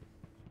counted.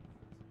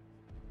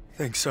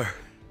 Thanks, sir.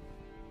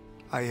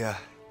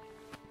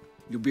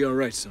 You'll be all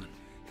right, son.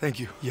 Thank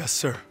you. Yes,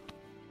 sir.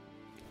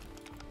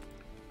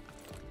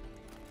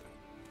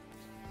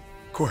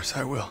 Of course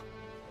I will.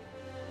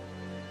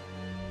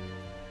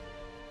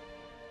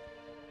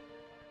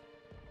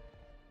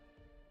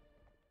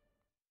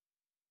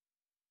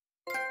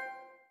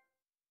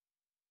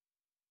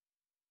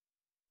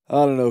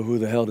 I don't know who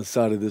the hell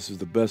decided this was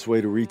the best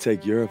way to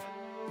retake Europe,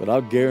 but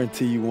I'll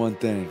guarantee you one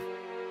thing.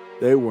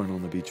 They weren't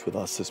on the beach with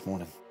us this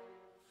morning.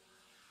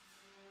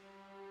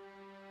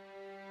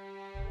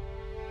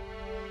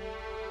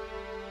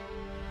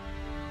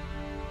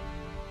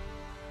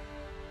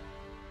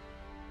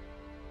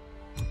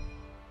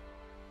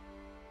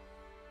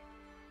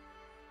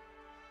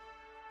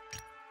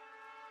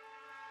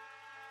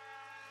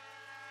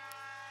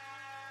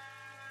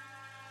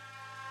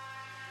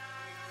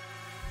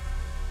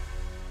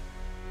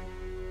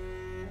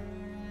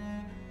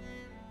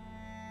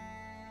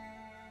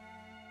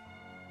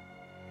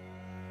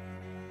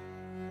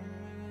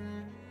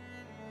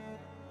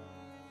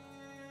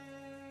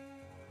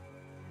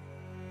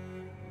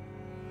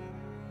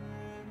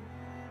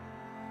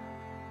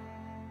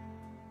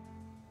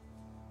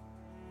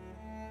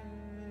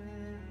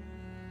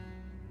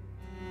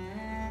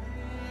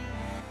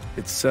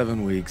 It's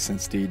 7 weeks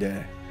since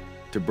D-Day.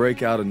 To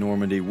break out of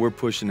Normandy, we're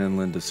pushing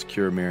inland to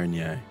secure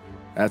Marigny.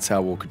 That's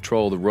how we'll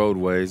control the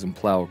roadways and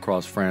plow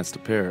across France to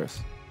Paris.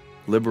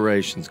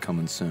 Liberation's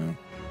coming soon.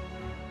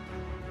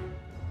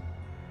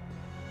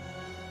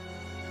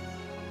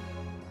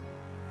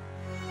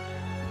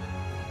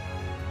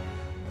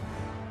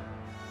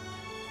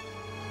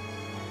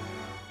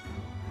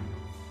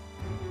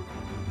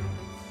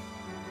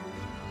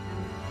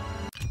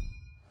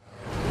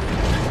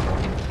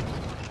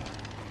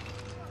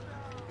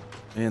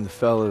 Me and the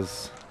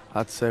fellas,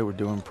 I'd say we're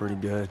doing pretty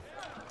good.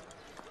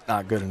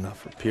 Not good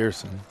enough for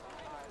Pearson,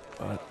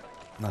 but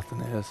nothing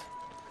is.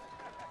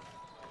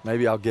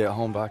 Maybe I'll get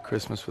home by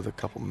Christmas with a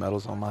couple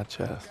medals on my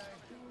chest.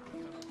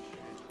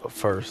 But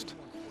first,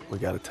 we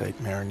gotta take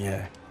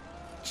Marigny.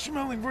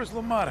 Schmeling versus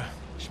LaMotta.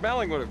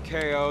 Schmeling would have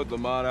KO'd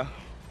LaMotta.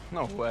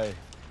 No way.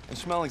 And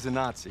Schmeling's a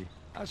Nazi.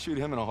 I'd shoot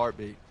him in a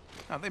heartbeat.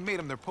 Now, they made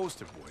him their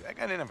poster boy. That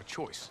guy didn't have a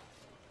choice.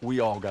 We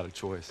all got a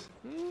choice.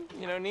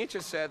 You know, Nietzsche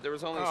said there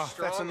was only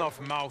strong... That's enough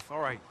mouth. All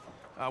right.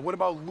 What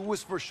about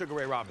Lewis versus Sugar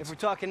Ray If Robinson? we're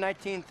talking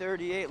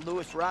 1938,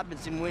 Lewis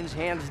Robinson wins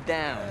hands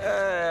down.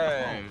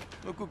 Hey.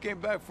 Look who came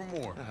back for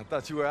more. I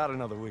thought you were out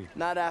another week.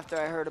 Not after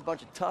I heard a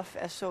bunch of tough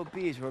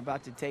SOBs were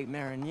about to take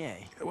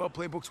Marigny. Yeah, well,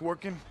 playbook's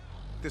working.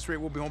 At this rate,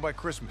 we'll be home by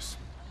Christmas.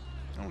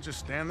 Don't just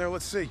stand there.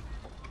 Let's see.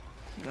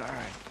 All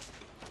right.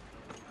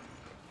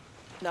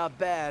 Not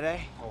bad,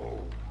 eh?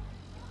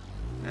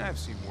 I've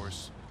seen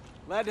worse.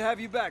 Glad to have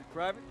you back,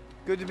 Private.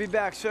 Good to be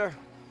back, sir.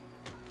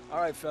 All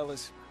right,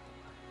 fellas.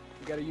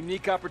 We got a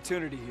unique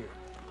opportunity here.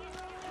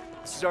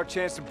 This is our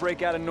chance to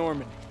break out of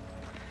Normandy.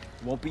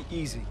 It won't be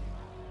easy.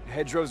 The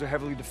hedgerows are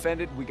heavily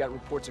defended. We got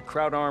reports of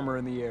Kraut armor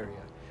in the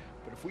area.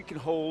 But if we can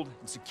hold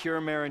and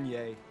secure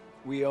Marigny,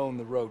 we own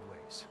the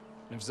roadways.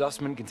 And if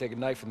Zussman can take a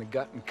knife in the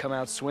gut and come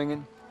out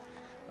swinging,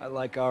 I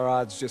like our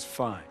odds just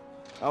fine.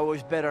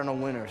 Always bet on a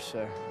winner,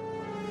 sir.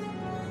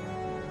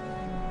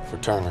 for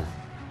Turner.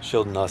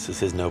 Shielding us is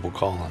his noble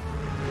calling.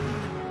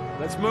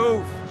 Let's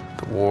move.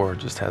 The war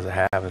just has a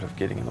habit of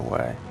getting in the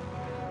way.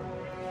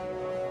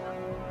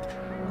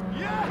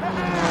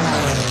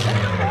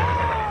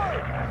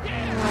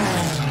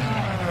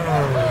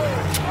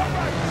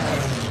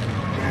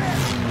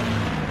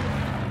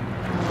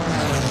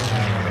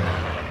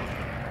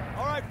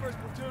 All right, first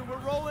platoon, we're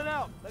rolling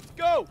out. Let's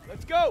go.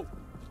 Let's go.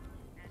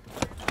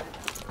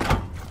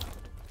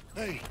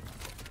 Hey.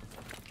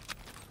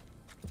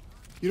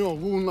 You know, a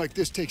wound like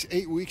this takes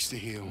 8 weeks to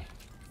heal.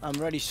 I'm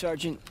ready,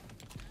 Sergeant.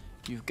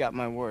 You've got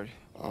my word.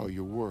 Oh,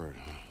 your word,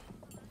 huh?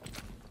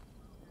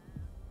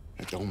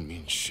 That don't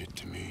mean shit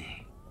to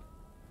me.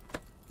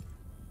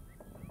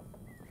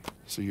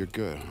 So you're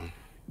good, huh?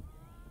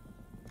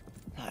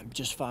 I'm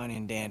just fine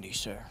and dandy,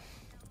 sir.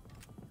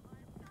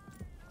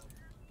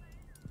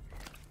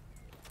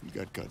 You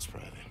got guts,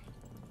 Private.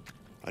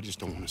 I just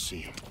don't want to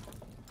see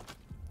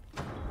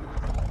them.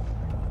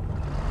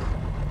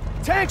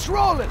 Tanks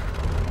rolling.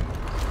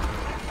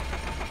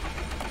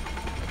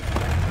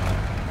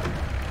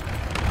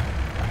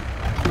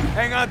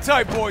 Hang on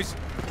tight, boys.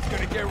 It's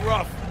gonna get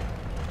rough.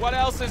 What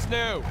else is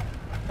new?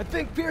 I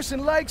think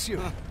Pearson likes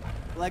you.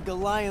 Like a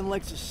lion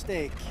likes a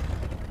steak.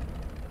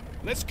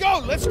 Let's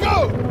go! Let's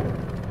go!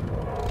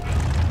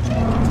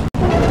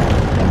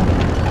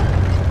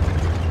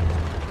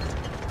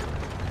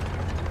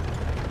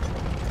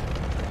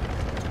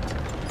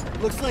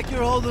 Looks like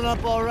you're holding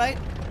up all right.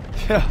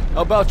 Yeah,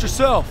 how about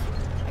yourself?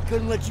 I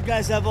couldn't let you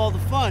guys have all the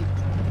fun.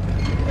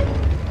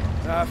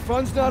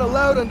 Fun's not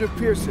allowed under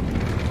Pearson.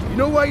 You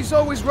know why he's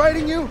always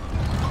writing you?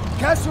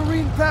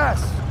 Kasserine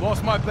Pass.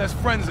 Lost my best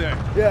friends there.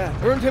 Yeah,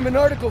 earned him an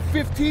Article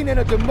 15 and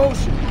a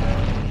demotion.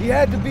 He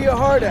had to be a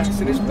hard ass,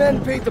 and his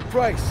men paid the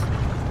price.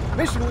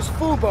 Mission was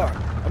Fubar,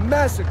 a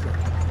massacre.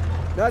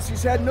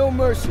 Nazis had no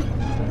mercy.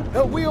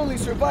 Hell, we only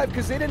survived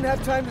because they didn't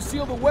have time to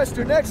seal the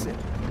western exit.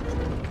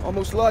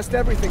 Almost lost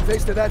everything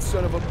thanks to that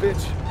son of a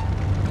bitch.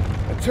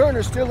 And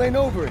Turner still ain't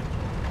over it.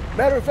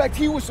 Matter of fact,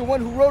 he was the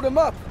one who wrote him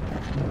up.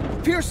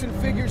 Pearson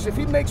figures if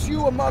he makes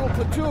you a model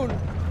platoon,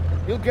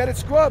 he'll get it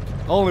scrubbed.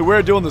 Only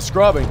we're doing the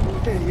scrubbing.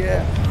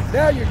 Yeah,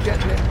 now you're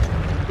getting it.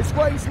 It's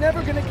why he's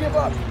never gonna give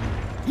up.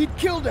 He'd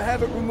kill to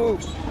have it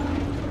removed.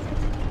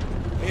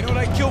 Hey, you know what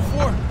I'd kill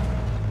for?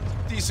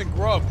 Decent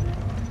grub.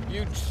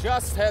 You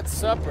just had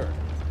supper.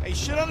 Hey,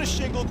 shit on a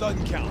shingle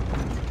doesn't count.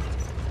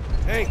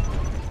 Hey,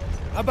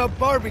 how about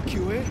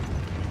barbecue, eh?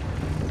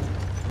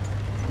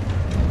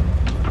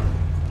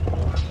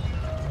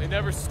 They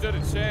never stood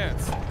a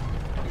chance.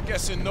 I'm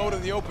guessing no to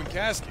the open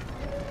casket.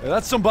 Yeah,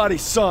 that's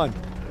somebody's son.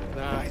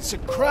 Nah, it's a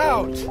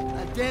crowd.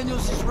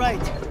 Daniels is right.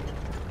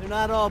 They're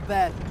not all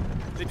bad.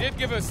 They did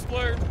give us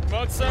Splur,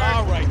 Mozart.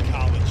 All right,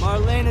 college.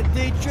 Marlena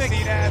Dietrich.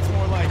 See, that's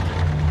more like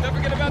it. Don't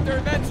forget about their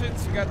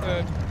inventions. You got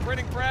the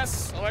printing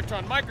press,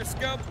 electron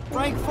microscope.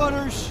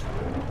 Frankfurters.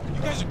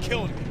 You guys are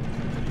killing me.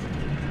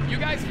 You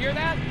guys hear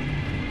that?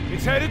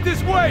 It's headed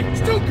this way.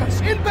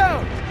 Stukas,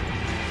 inbound.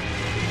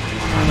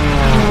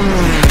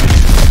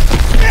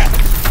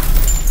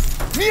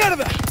 Me out of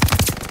there.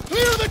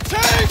 Clear the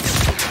tanks.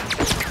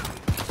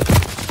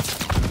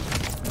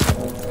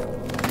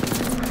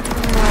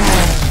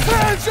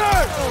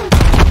 Panzer!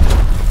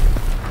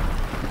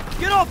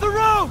 Get off the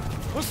road!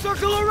 We'll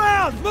circle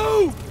around!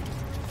 Move!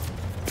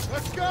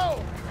 Let's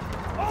go!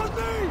 On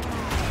me!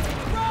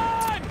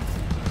 Run!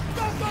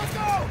 Go, go,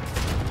 go!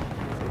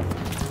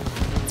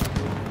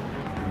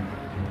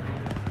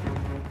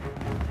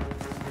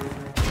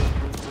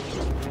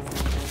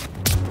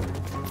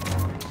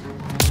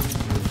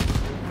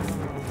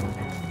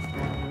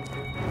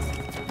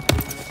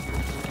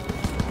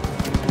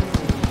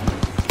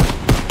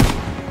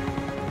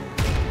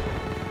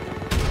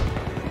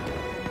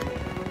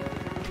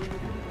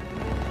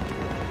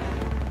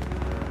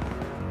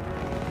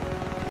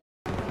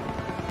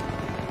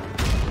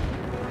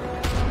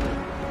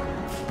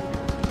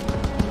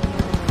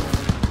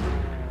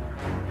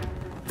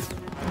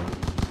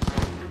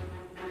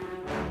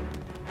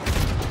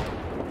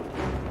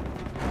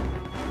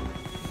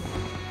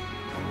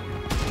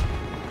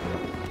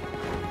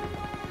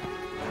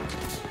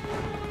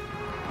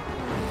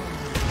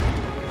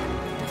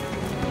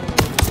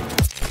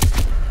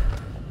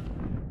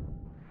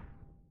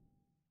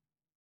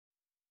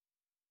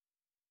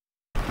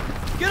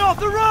 Get off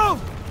the road!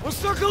 We'll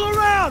circle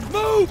around!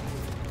 Move!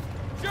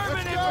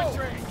 German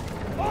infantry!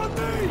 On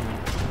me!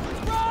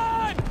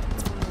 Run!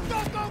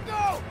 Go, go,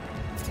 go!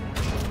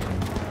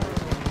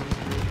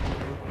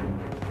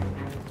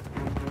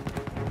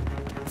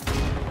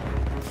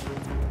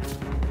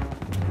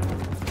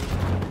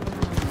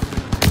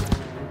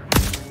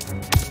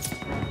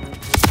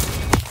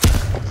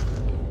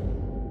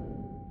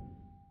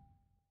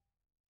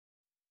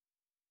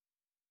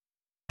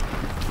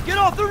 Get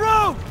off the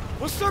road!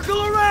 We'll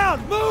circle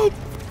around! Move!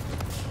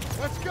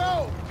 Let's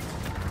go!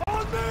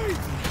 On me!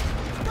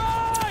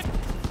 Run!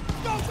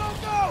 Go, go,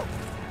 go!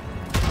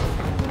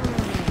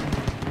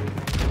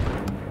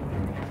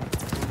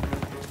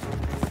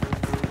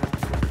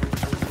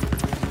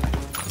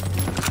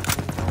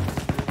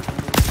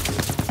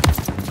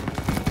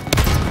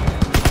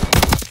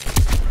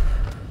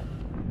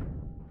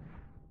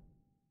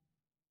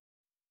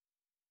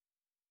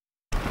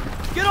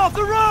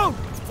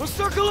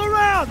 circle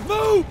around!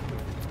 Move!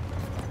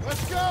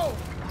 Let's go!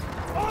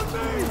 On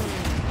me!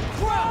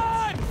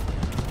 Run!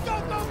 Go,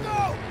 go,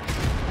 go!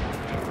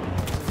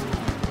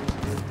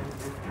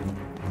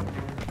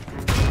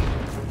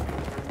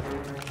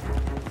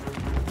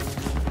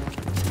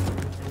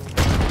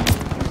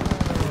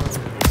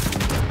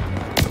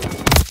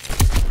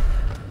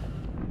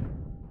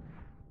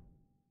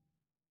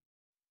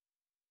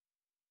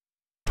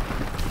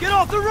 Get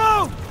off the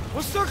road!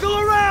 We'll circle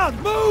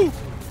around! Move!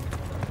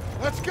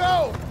 Let's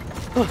go!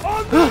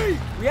 On me!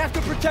 We have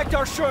to protect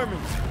our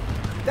Shermans.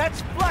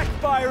 That's flak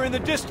fire in the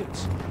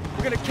distance.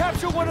 We're gonna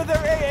capture one of their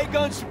AA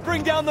guns to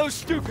bring down those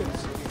Stukas.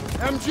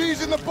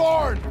 MG's in the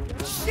barn!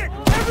 Shit!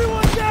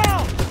 Everyone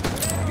down!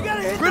 You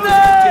gotta hit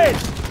Grenade!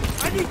 those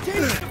kids! I need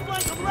teams to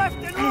flank them left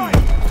and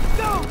right!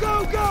 Go,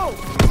 go,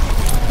 go!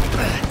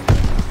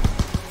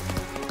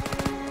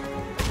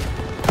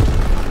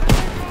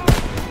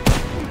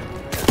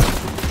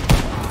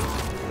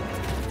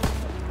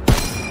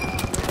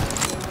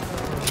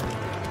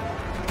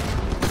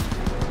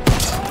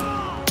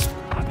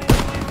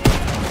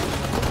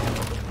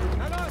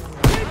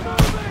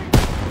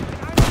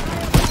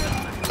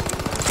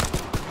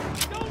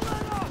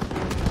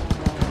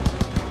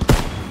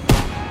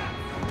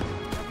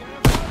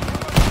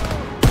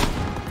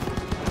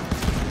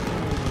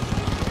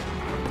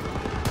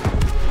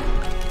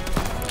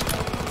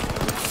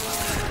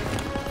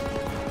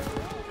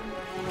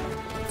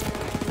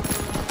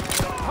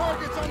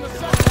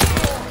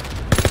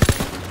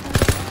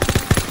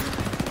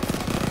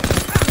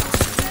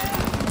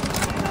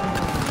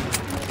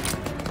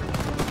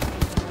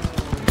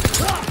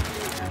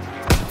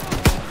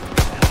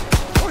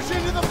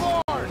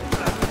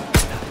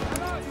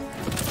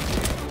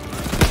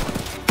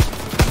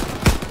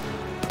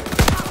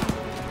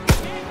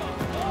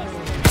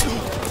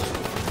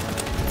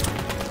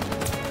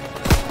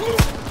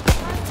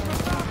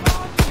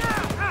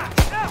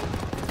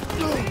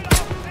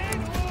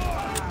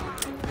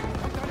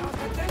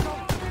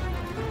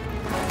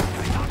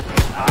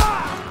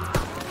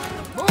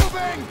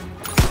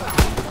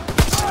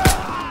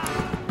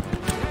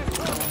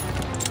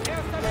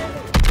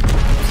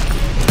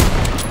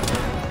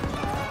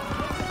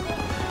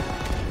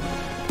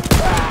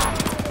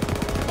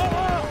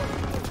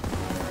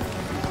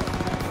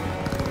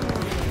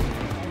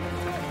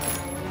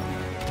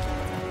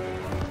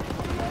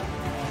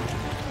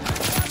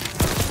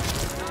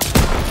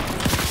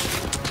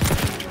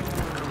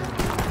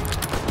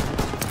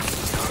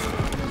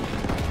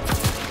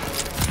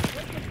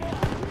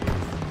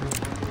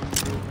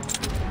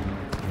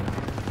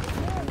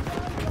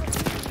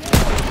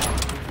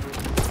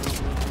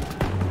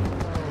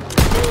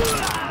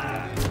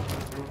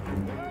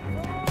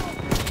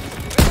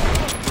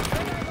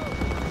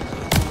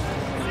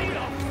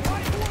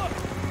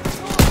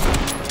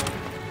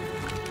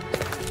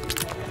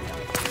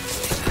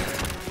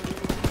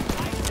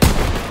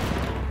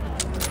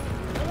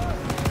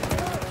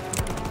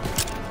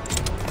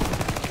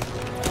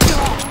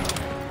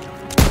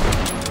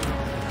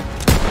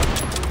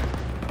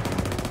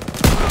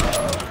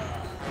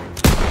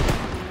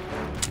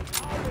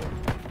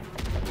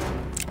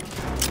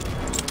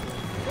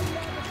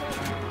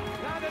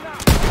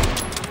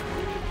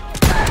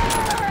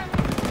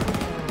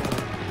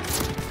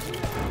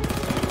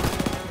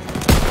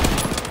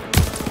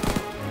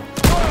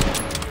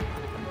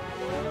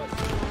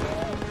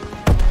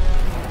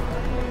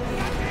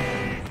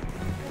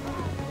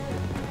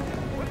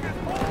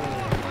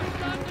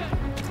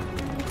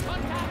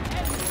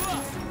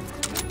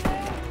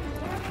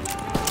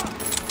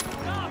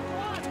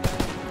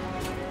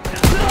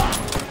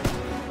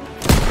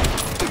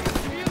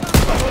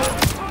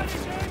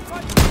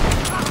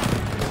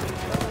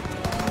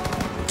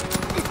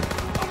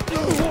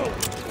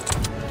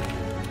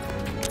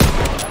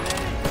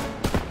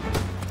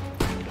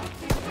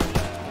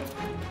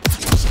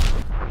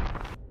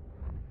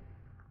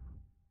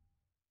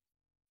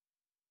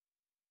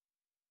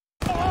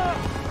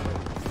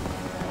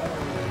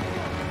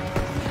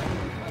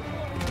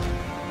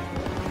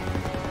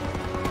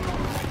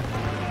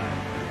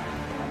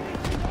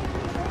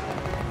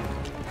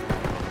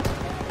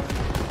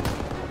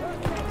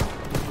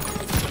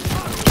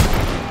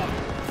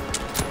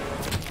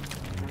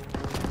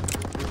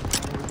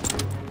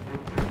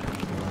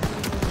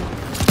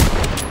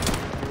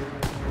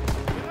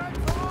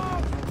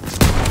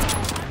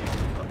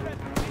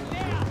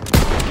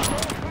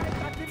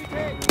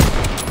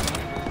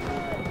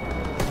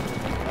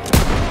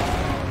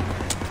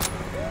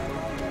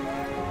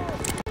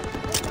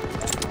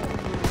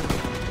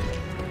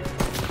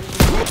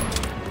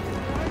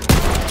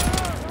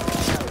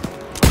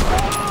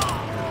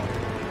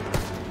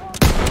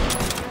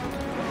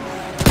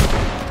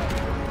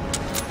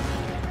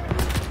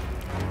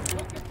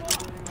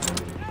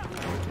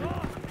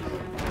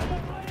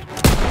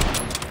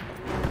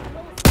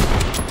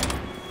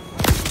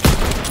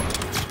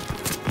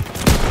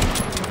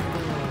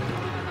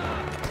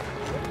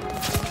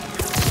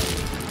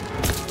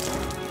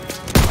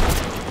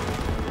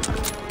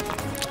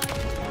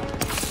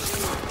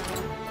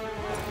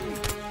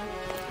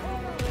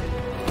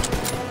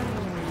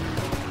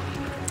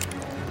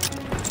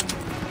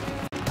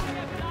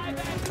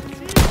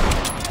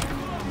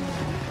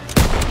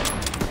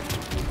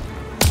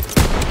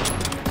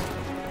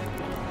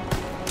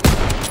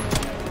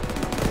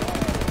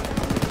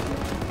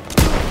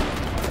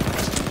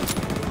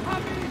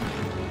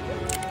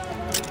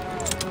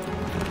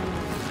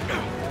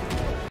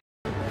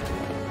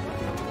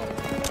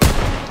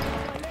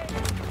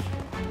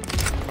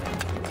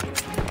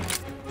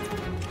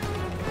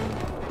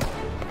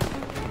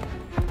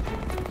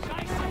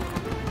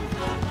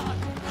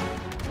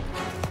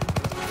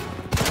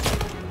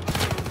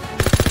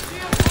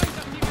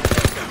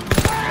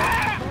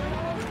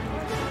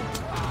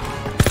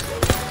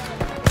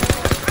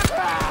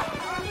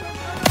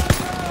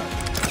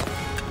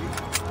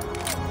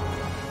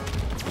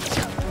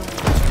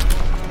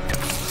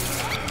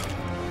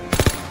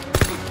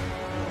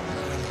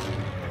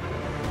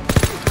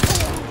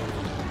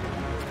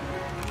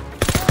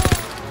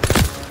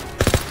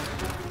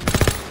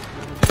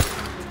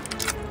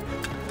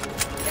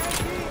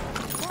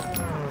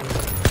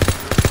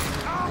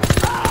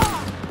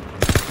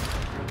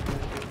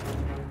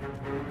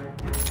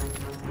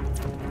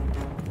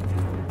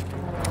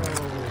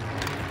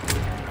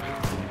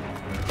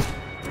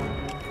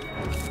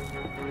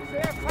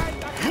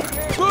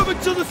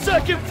 to the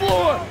second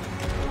floor!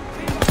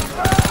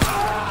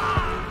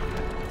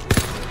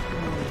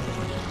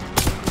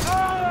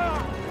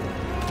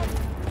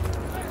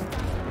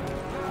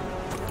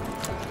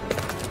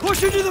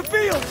 Push into the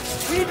field!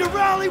 We need to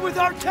rally with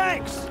our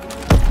tanks!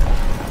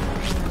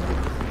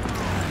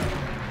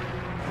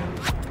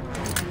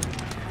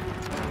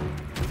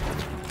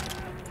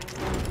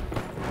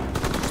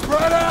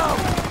 Spread out!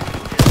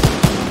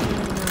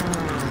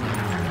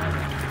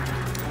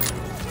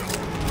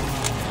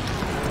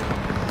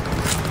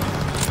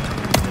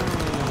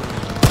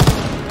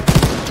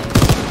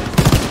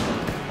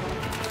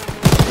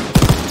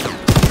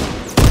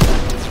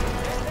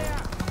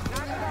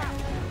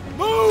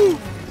 Move!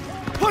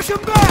 Push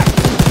him back!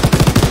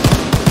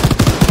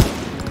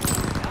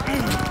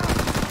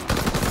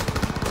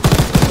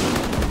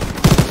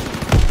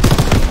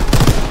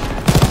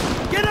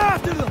 Get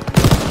after them!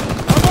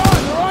 Come on,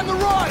 they're on the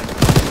run!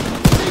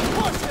 Keep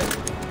pushing!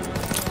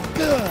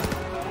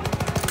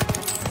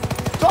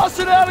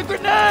 Tossing out a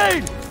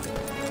grenade!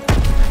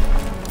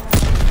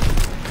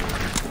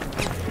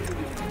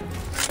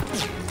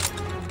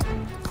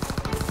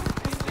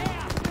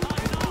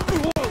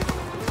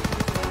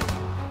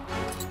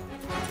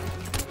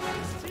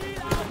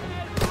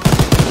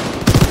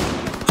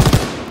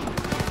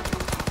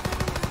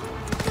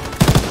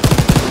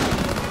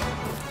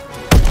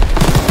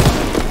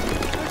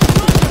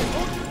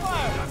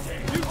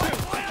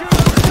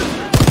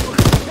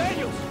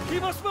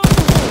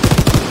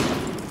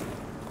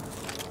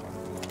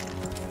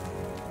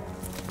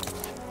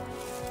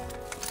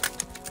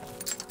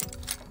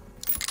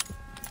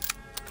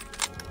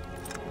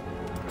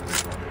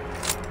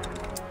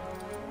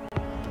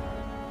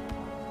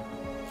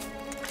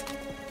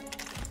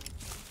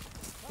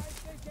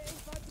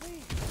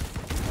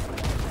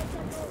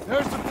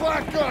 There's the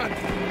black gun!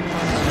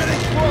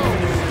 Getting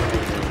close!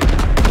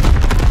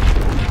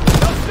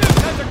 Those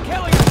stiffheads are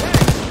killing our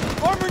tanks!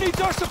 Armor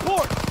needs our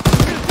support!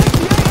 We're gonna take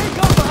the AA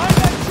gun behind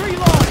that tree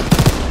line!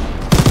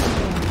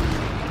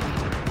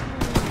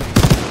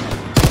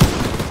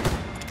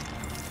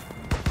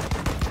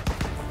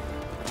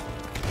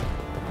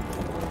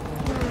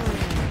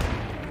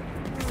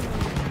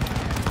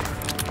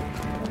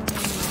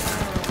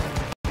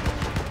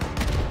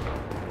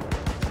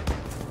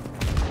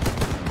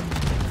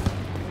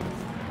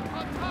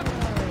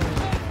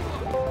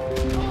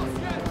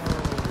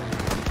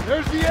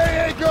 There's the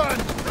AA gun!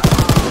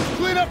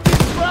 Clean up these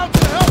sprouts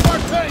and help our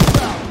tanks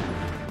out!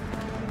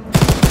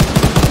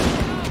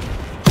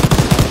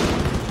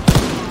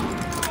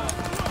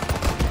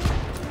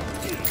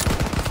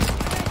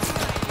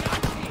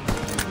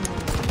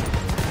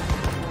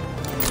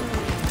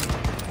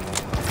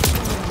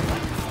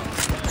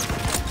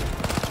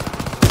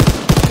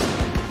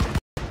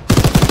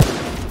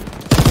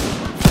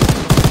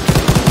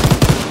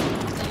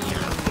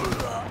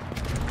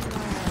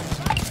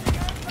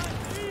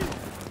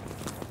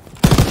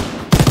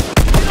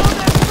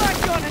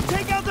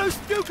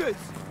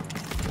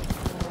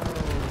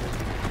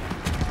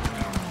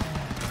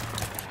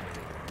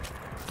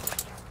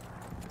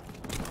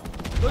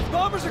 Those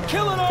bombers are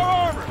killing our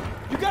armor!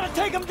 You gotta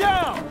take them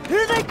down!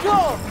 Here they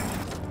come!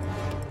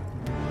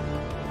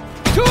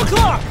 2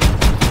 o'clock!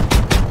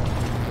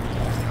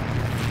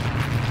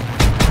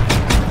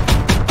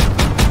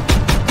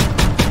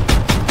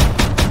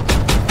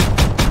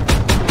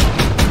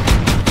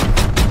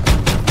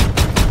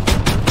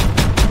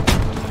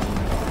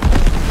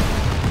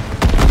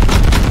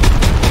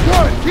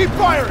 Good! Keep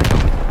firing!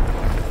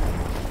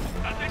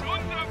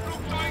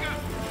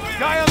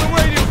 Guy on the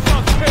radio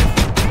sounds pissed!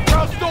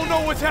 Crowds don't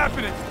know what's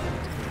happening!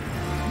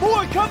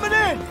 More coming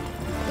in!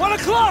 1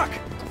 o'clock!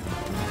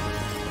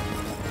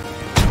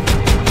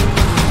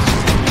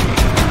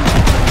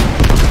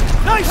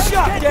 Nice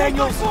shot,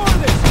 Daniels!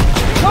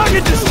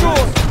 Target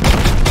destroyed!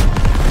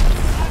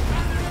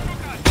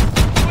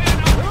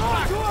 They're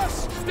on to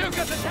us!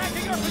 Stuka's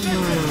attacking our position!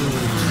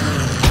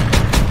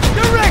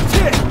 Direct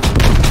hit!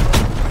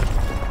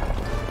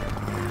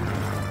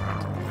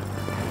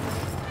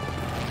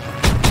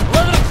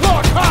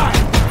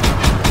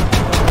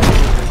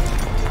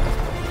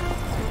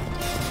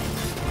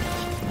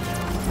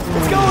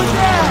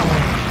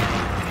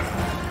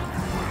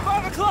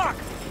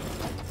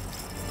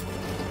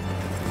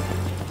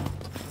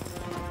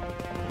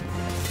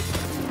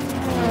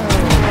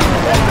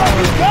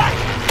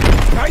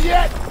 Not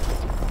yet!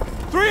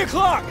 3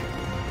 o'clock!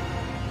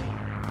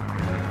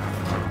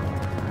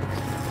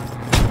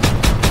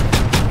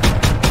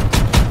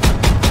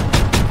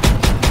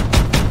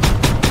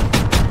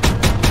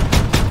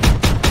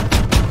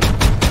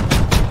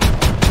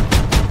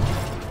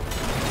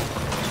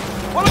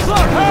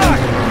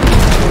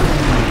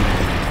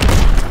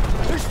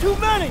 There's too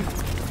many!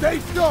 Stay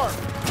sharp!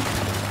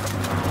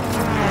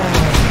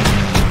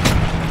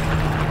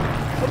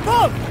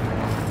 Above!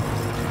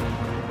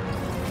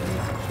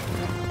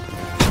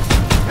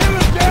 Hit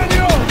him,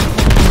 Daniel!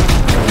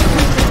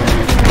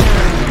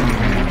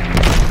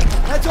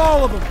 That's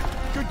all of them.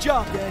 Good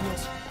job,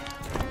 Daniels.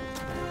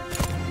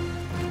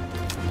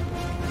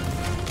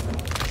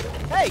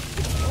 Hey,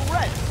 we're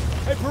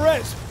Hey,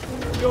 Perez,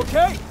 you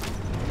okay?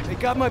 They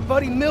got my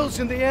buddy Mills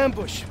in the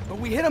ambush, but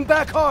we hit him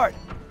back hard.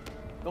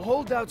 The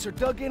holdouts are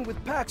dug in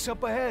with packs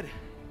up ahead.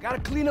 Gotta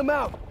clean them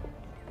out.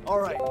 All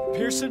right,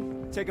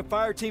 Pearson, take a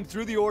fire team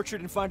through the orchard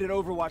and find an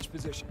overwatch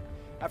position.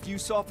 After you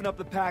soften up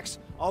the packs,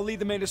 I'll lead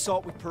the main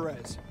assault with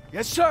Perez.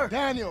 Yes, sir.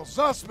 Daniel,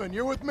 Zussman,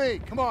 you're with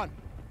me. Come on.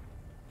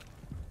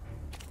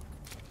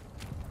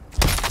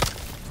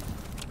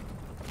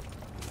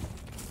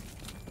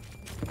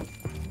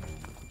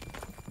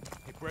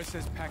 Hey, Brett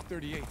says Pack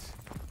 38s.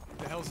 What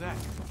the hell's that?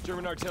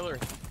 German artillery.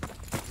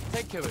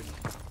 Tank killers.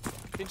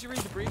 Didn't you read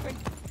the briefing?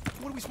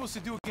 What are we supposed to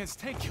do against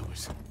tank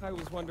killers? I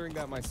was wondering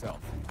that myself.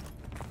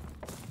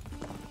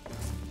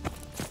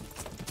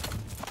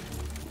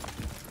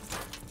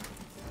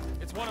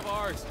 It's one of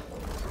ours.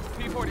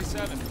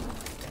 P-47.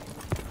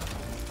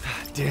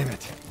 Damn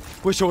it.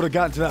 Wish I would have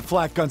gotten to that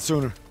flak gun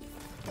sooner.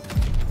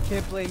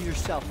 Can't blame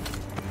yourself.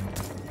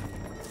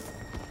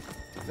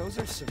 Those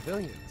are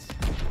civilians.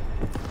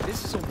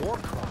 This is a war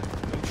crime.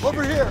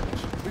 Over here.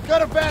 We've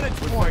got a vantage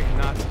point.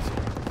 Nazis.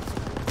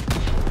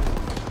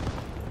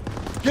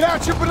 Get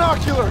out your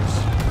binoculars.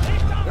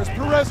 There's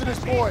Perez and his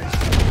boys.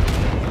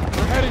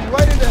 We're heading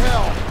right into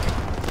hell.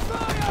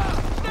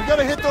 We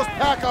gotta hit those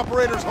pack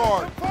operators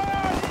hard.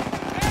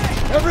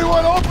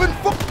 Everyone open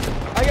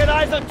I got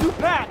eyes on 2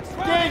 packs.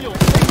 Daniel,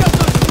 take up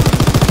those...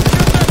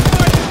 Get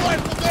that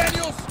rifle,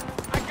 Daniels!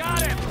 I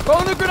got him!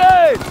 throw the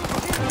grenade!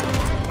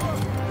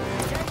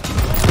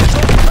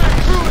 Pack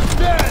crew is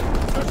dead!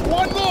 There's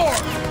one more!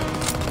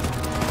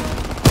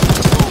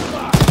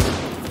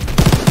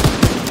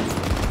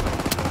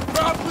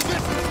 Ground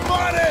position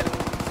spotted!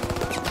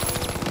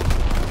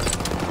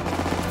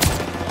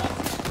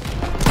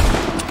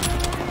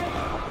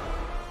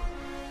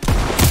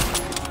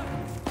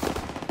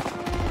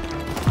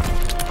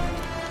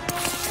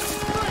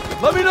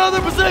 Let me know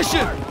their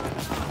position!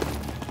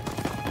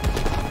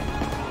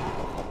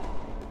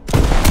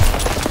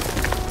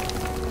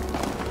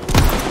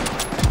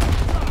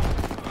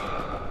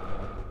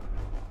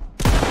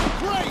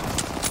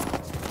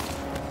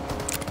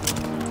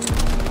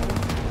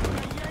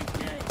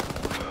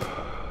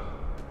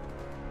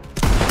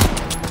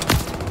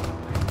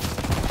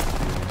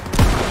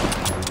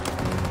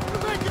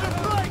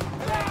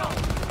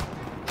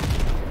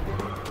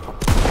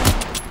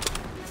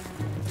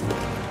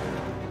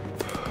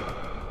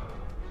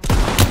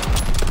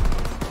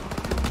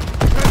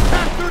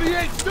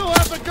 Still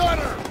have the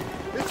gunner!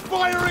 It's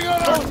firing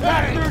on our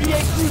tank!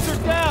 38 cruiser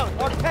down!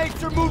 Our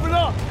tanks are moving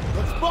up!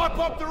 Let's mop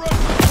up the rest of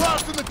the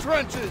Krauts in the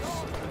trenches!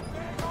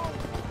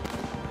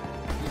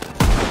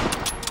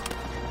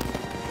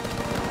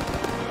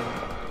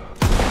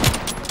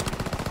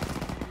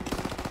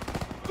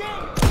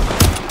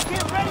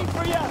 Get ready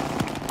for you!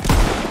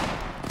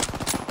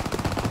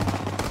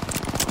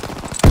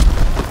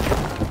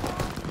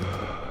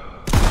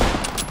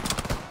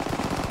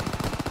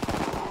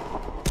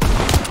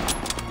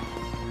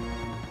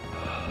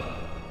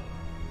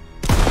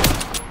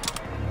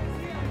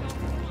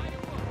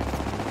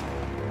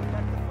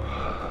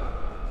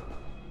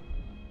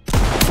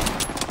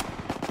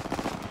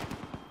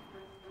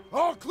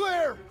 All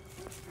clear!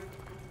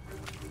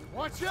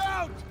 Watch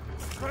out!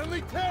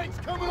 Friendly tanks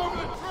coming over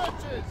the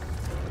trenches!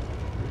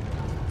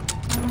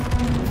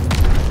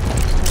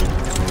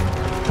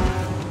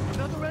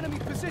 Another enemy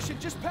position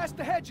just past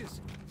the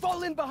hedges.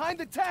 Fall in behind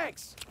the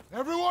tanks.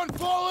 Everyone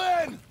fall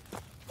in!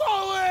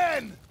 Fall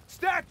in!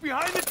 Stack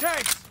behind the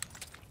tanks.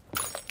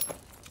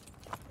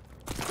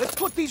 Let's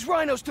put these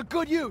rhinos to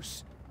good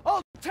use.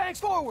 All tanks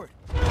forward.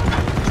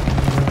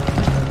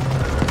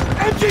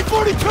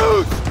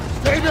 MG-42s!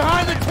 Stay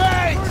behind the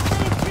tanks!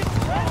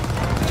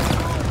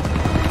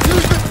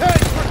 Use the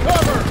tanks for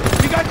cover!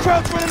 We got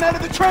crowds running out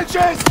of the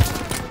trenches!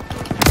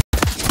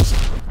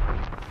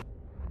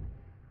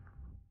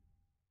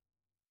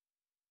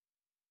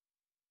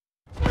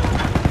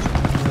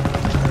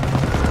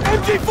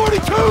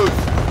 MG-42s!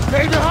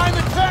 Stay behind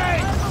the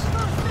tanks!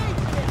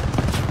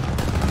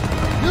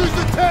 Use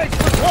the tanks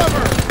for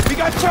cover! We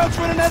got crowds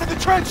running out of the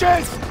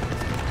trenches!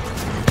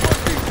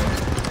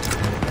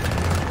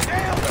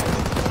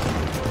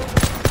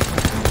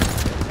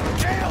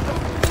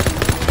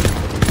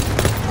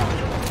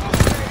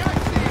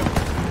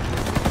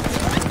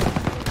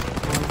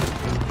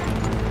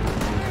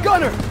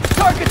 Gunner,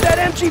 target that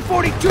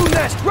MG-42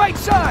 nest, right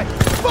side!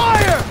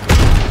 Fire!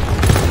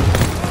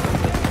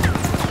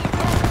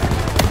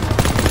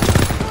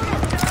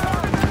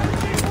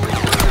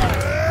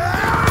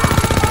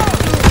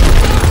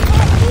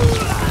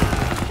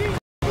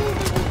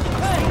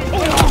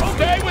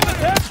 Stay with the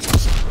tank!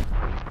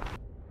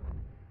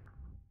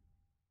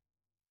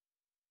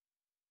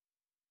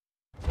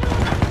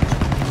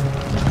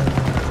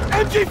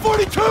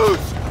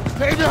 MG-42s!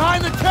 Stay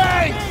behind the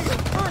tanks!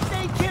 First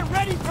aid kit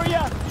ready for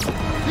you!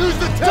 Use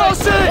the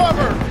tanks for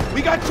cover!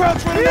 We got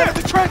crowds running out of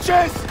the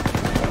trenches!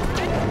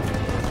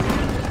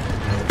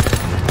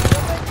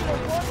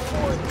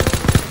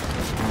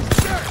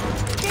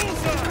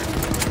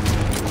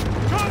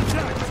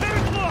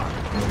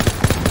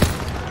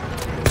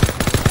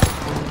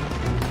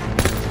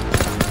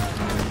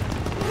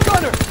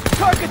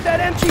 Target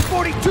that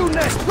MG-42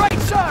 nest, right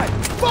side!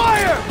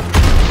 Fire!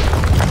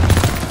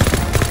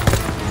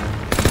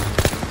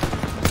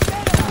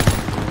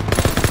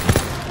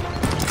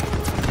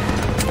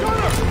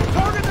 Gunner!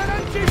 Target that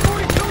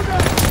MG-42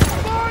 nest!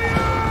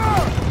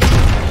 Fire!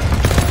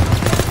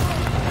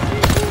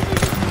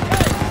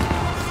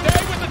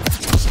 Stay with the...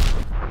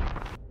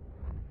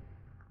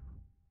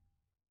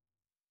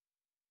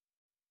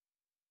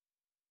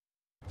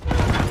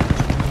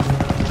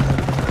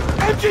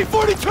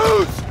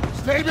 MG-42s!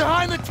 Stay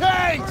behind the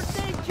tanks!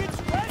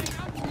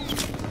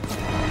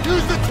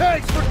 Use the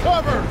tanks for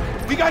cover!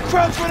 We got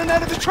crowds running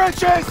out of the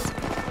trenches!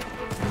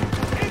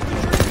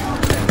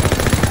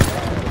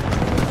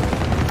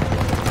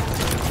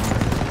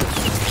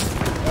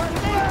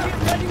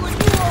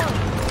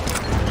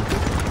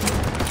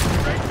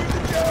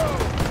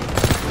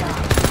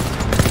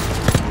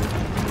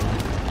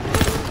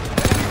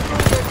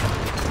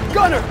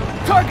 Gunner,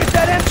 target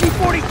that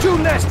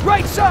MG-42 nest,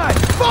 right side!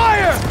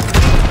 Fire!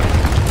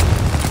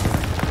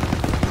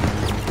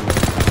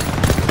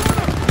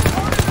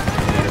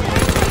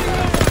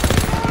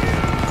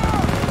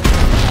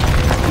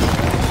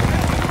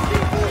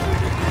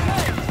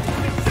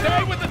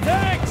 Stay with the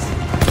tanks!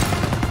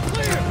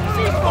 Clear!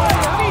 Cease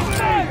fire! Cease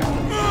fire!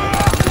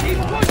 Keep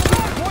pushing!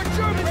 More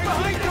Germans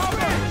behind this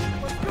ridge!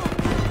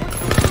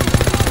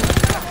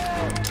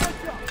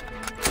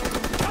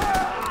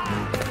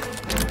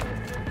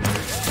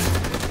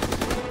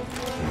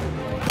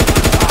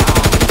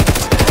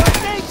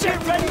 Get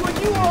ready when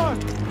you are!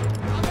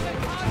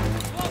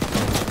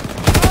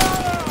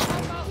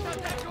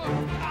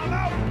 I'm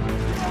out!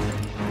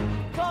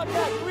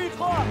 Contact 3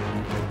 o'clock!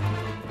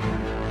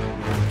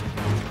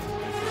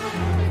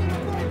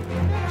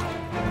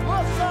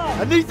 Left side!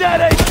 I need that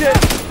A-kit!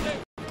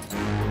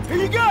 Here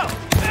you go!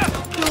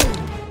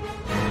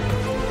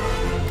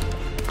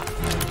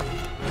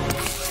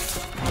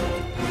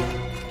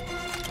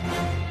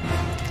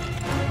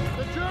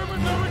 The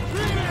Germans are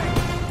retreating!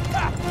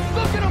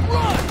 Look at them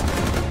run!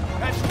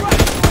 That's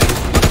right!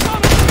 We're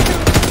coming for you!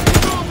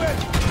 Keep moving!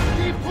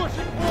 Keep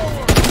pushing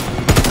forward!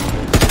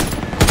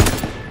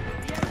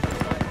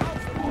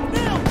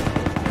 Now!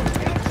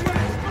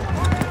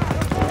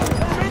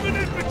 German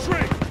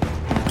infantry!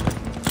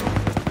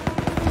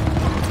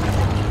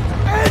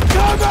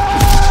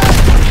 Incoming!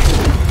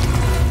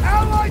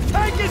 Allied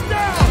tank is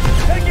down!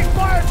 Taking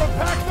fire from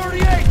Pack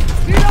 38!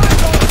 Need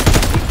eyes on us!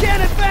 We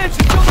can't advance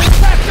until those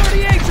Pack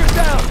 38s are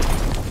down!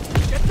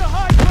 Get the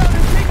high ground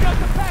and take out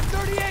the Pack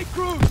 38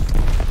 crews!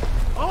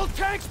 All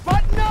tanks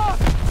button up!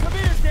 Come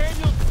here,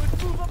 Daniels.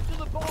 Let's move up to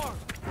the bar.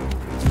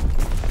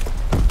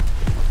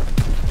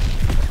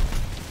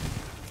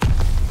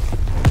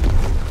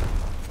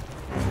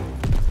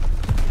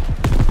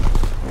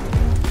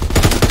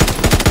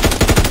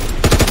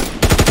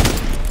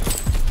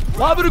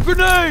 Lobbing a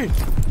grenade!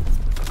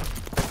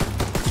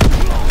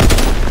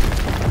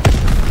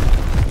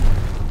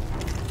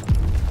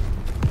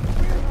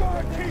 Rear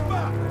guard, keep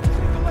up!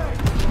 Take the leg!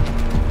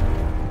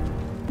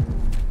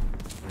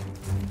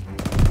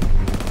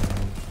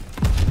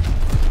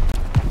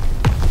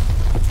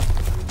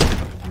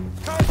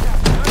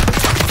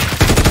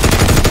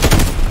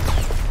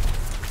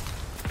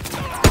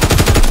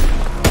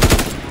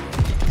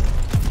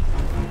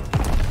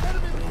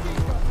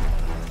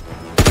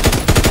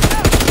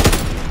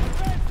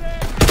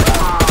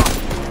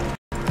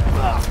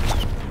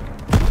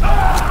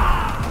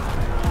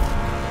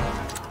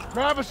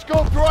 Grab a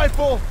scoped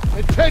rifle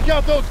and take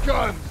out those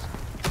guns!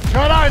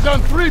 Got eyes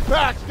on 3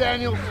 packs,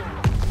 Daniels!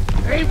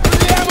 Aim for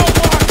the ammo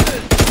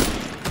boxes!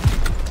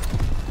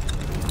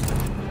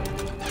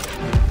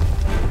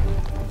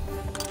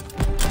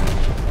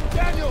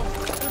 Daniels,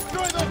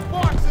 destroy those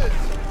boxes!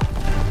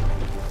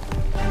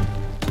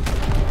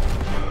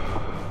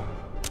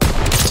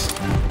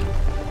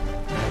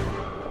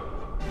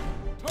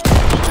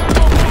 Target the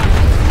ammo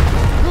boxes!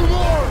 2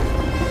 more!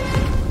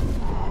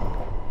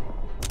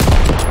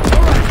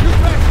 Alright, 2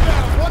 packs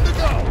down, 1 to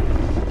go!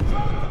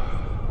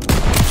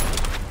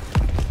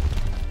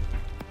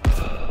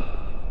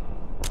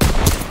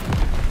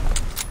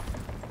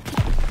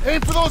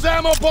 Aim for those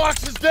ammo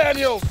boxes,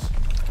 Daniels!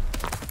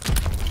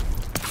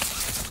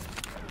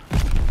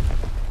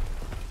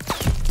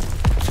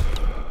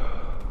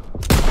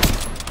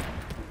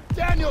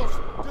 Daniels,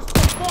 just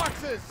those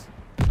boxes!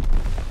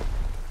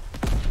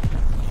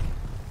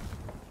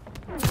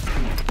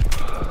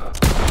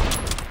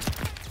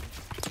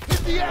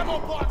 Hit the ammo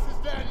boxes,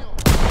 Daniels!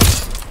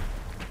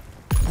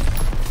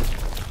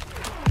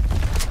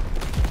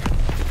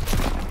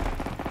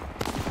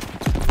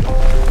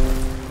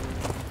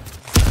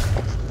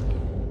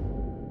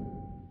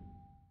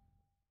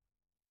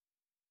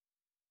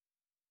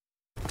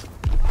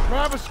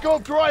 Grab a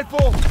scoped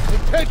rifle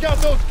and take out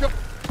those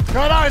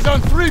got eyes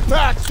on 3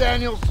 packs,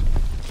 Daniels!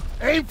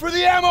 Aim for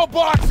the ammo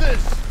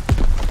boxes!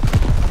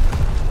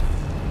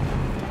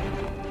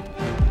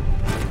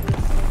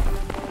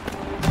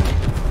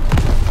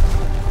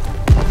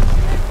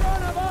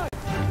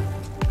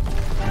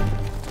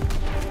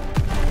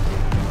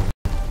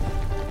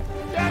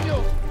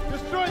 Daniels,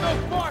 destroy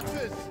those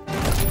boxes!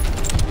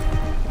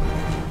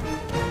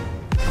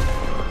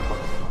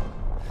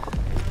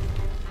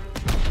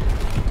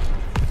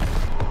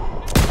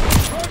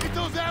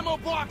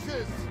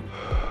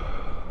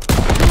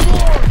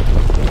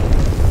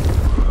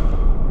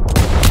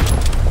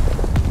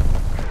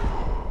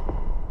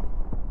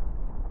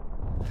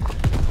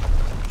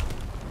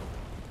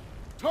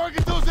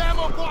 Target those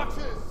ammo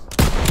boxes!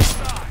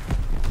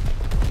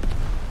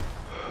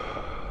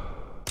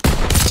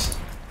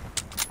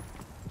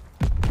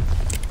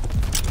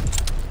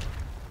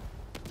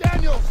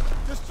 Daniels,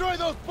 destroy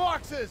those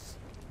boxes!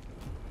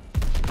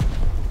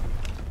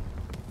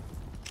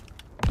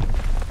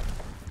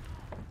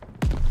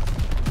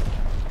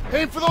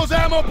 Aim for those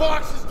ammo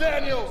boxes,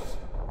 Daniels!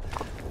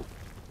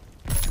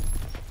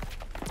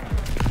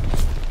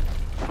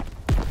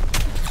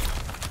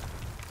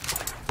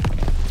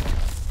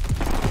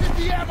 Hit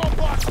the ammo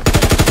boxes!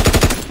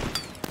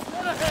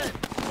 Dead ahead!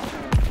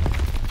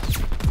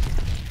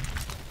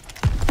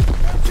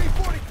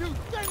 MG-42,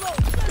 stay low!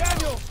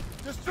 Daniels,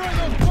 destroy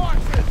those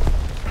boxes!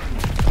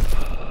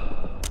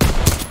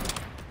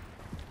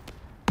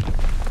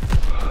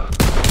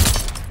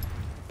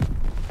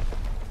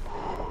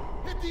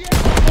 Hit the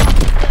ammo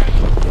boxes,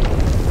 Daniels!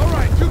 All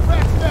right, 2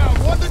 packs down,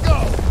 1 to go!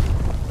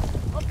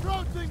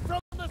 Approaching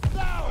from the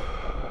south!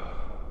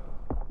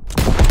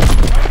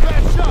 Not a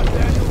bad shot,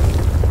 Daniels!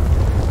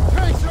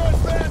 Tanks are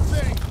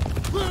advancing!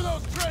 Clear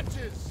those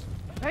trenches!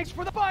 Thanks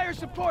for the fire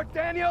support,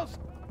 Daniels!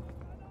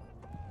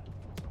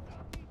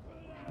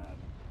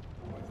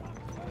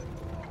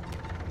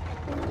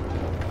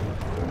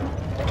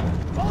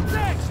 All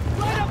tanks,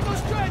 light up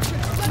those trenches!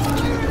 Let's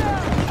clear it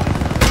out!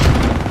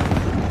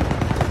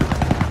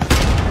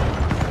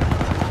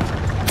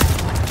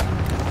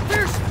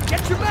 Pearson,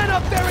 get your men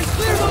up there and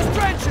clear those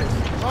trenches!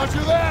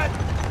 Roger that!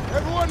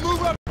 Everyone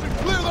move up and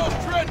clear those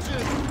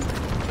trenches!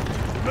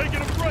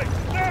 Making a break,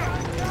 now!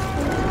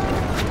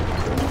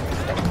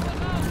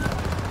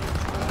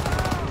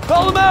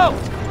 Call them out!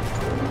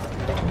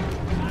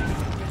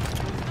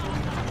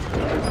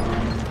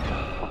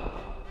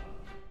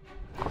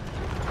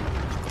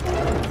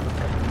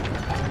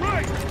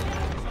 Right!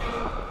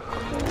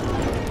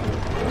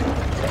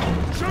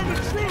 German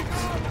troops!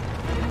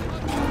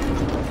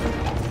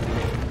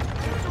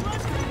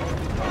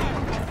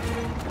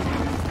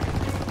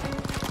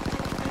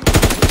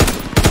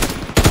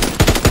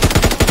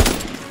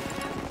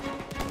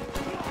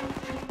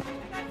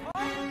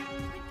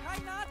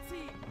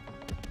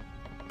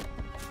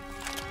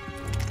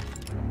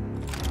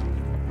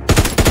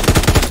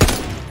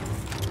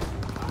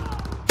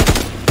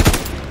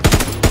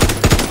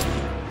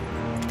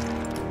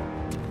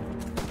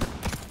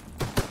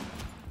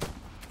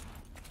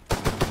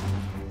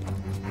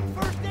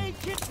 First aid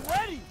kit's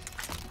ready!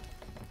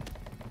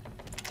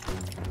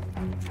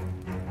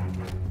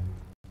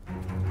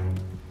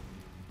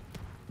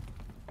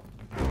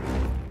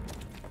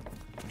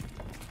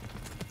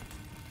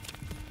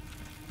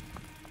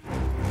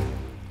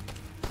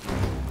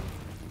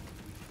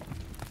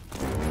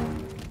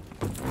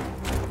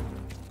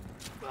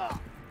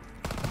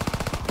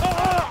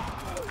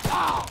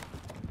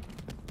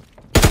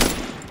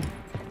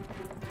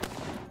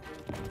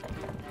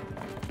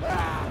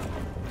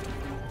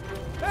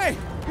 Hey,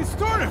 it's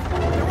Turner!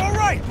 You're all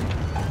right!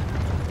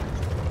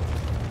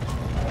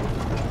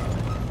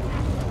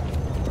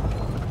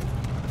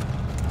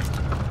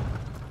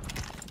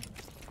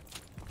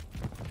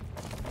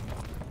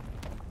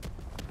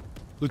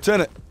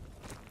 Lieutenant,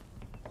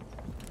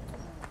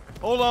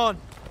 Hold on.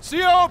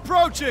 CO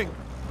approaching!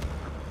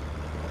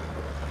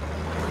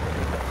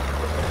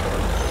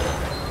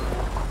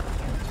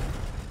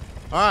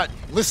 All right,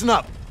 listen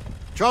up.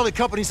 Charlie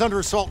Company's under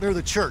assault near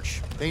the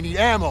church. They need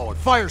ammo and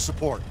fire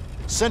support.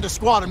 Send a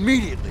squad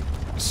immediately.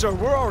 Sir,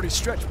 we're already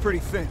stretched pretty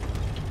thin.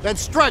 Then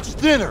stretch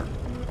thinner.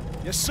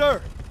 Yes,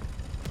 sir.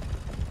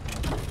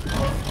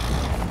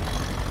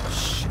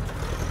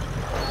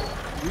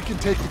 We can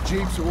take the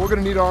jeep, so we're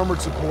gonna need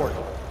armored support.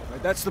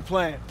 Right, that's the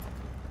plan.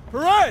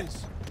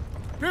 Perez!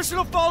 Pearson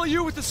will follow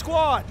you with the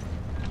squad.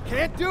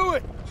 Can't do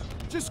it!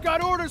 Just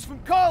got orders from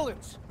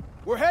Collins.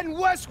 We're heading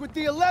west with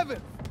the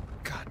 11th.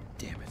 God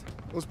damn it.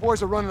 Those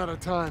boys are running out of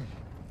time.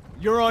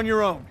 You're on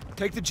your own.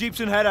 Take the jeeps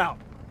and head out.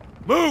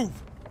 Move!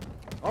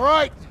 All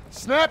right,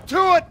 snap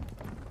to it.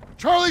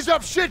 Charlie's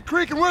up shit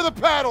creek and we're the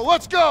paddle.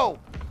 Let's go!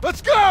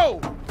 Let's go!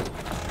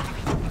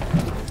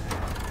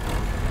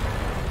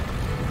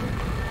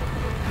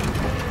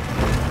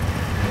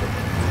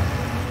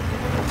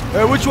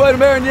 hey, which way to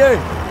Marigny?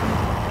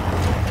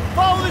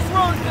 Follow this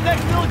road to the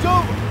next village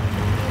over.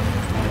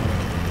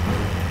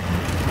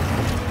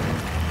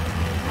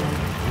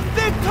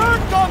 Big turn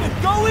coming!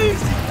 Go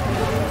easy!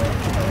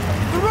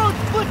 The road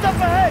splits up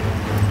ahead!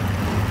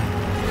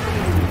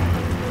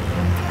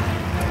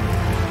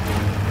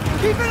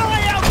 Keep an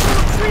eye out for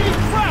retreating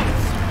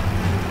Krauts!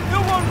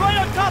 They'll run right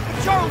on top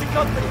of Charlie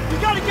Company! You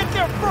gotta get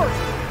there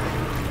first!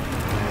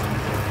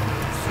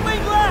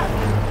 Swing left!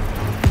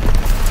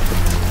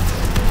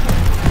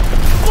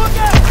 Look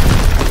out!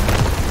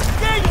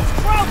 Daniel's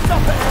Krauts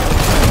up ahead!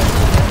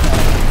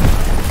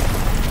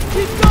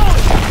 Keep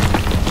going!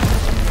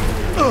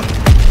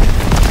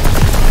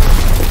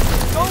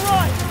 Go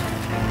right!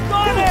 Go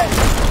ahead!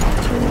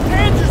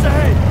 Panzers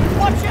ahead!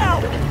 Watch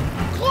out!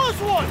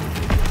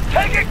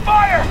 Taking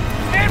fire!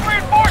 Need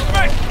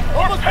reinforcements!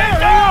 We're pinned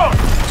down!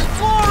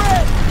 Floor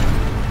it!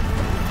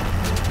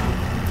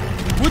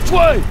 Which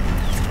way?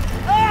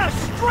 Ah,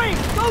 straight!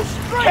 Go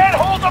straight! Can't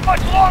hold them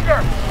much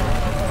longer!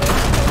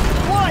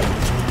 What?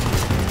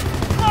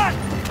 What?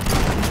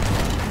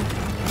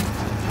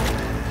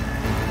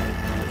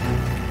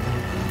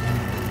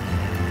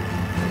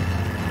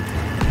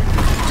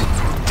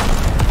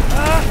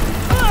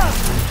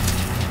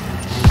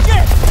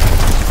 Shit!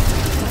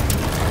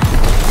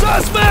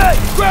 Suspect!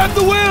 Grab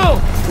the wheel!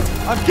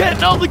 I'm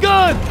getting on the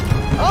gun!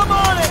 I'm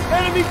on it!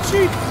 Enemy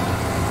chief!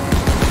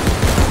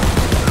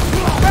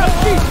 Grab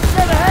chief!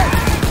 Dead ahead!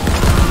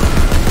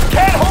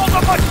 Can't hold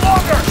them much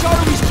longer!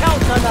 Charlie's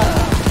counting on that.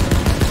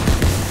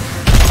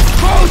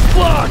 Road's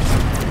blocked!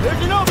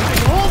 There's an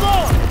opening! Hold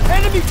on!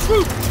 Enemy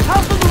troops!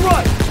 House on the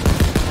right!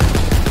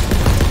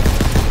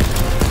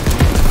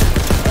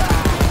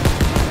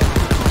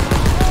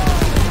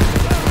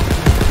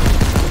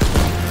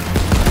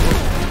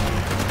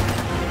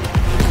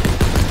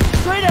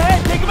 Straight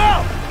ahead! Take him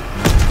out!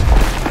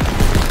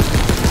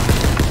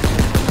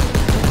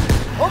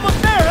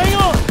 Almost there! Hang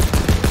on!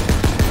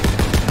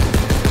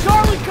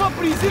 Charlie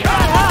Company's in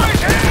that house!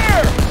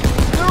 Here!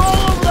 They're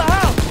all over the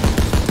house!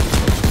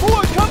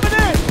 More coming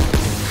in!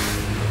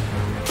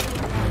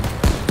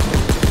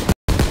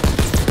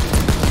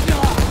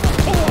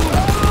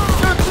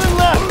 Circling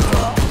left!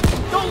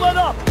 Don't let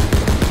up!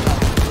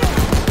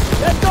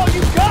 That's all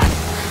you got?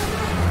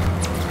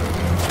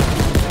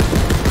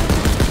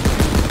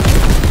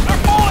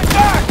 They're falling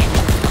back!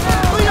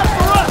 Clean up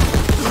for us!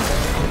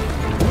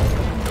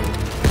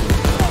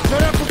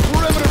 Set up a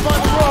perimeter by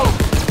the road.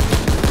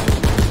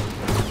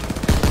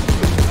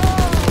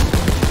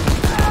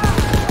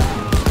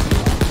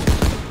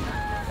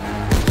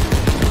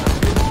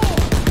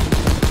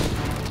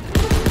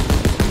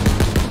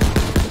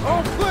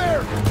 All clear!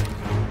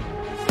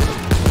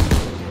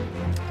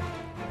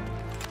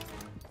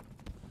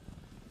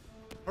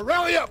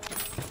 Rally up!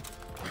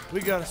 We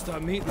gotta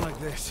stop meeting like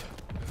this.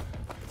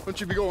 Why don't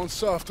you be going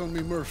soft on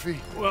me, Murphy?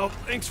 Well,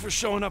 thanks for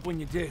showing up when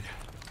you did.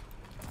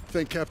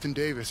 Thank Captain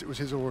Davis. It was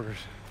his orders.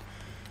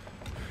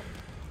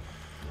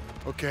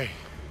 Okay.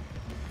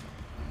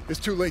 It's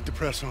too late to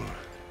press on.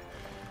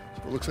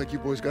 So it looks like you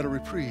boys got a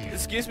reprieve.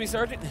 Excuse me,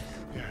 Sergeant?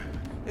 Yeah.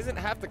 Isn't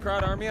half the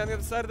crowd army on the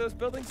other side of those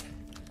buildings?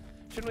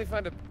 Shouldn't we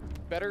find a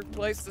better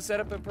place to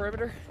set up a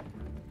perimeter?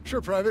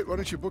 Sure, Private. Why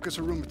don't you book us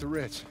a room at the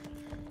Ritz?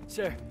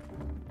 Sir.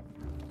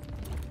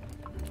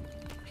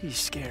 He's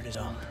scared as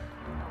all.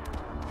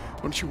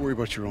 Why don't you worry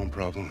about your own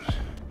problems?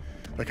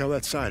 Like how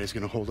that side is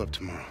gonna hold up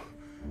tomorrow.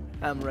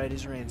 I'm right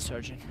as rain,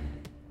 Sergeant.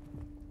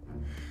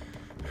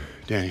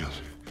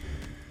 Daniels,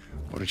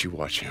 why don't you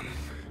watch him?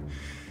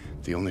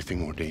 The only thing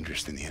more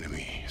dangerous than the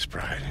enemy is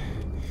pride.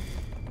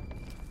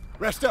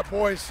 Rest up,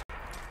 boys.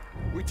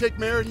 We take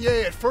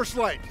Marigny at first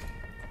light.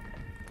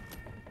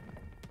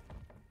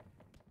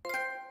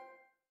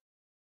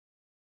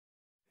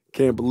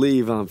 Can't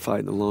believe I'm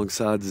fighting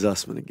alongside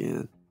Zussman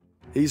again.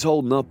 He's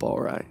holding up all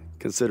right,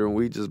 considering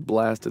we just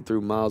blasted through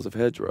miles of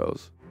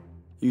hedgerows.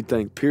 You'd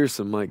think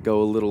Pearson might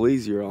go a little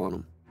easier on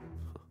him.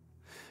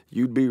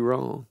 You'd be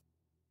wrong.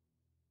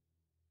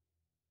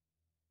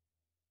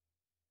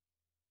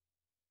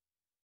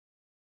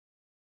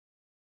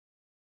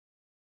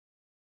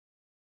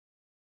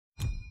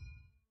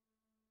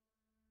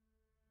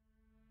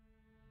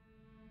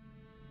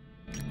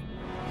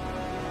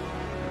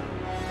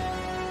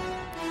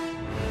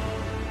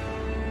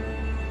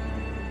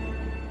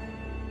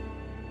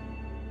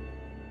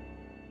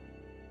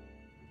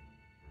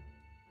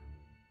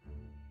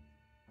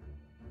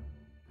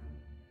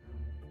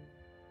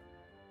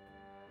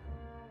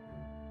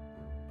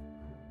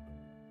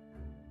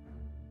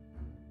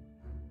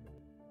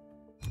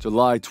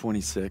 July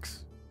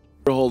 26.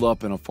 We're holed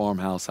up in a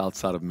farmhouse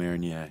outside of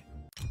Marigny.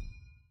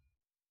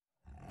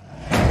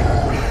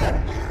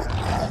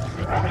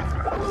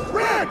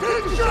 Red,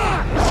 take a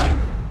shot!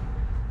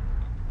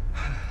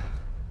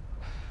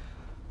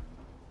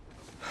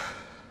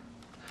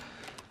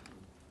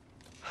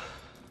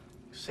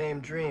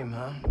 Same dream,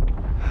 huh?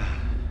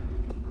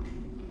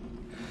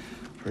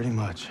 Pretty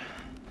much.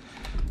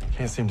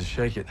 Can't seem to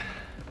shake it.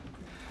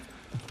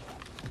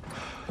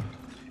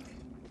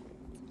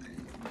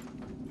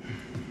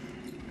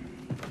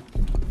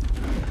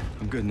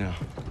 I'm good now.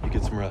 You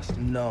get some rest.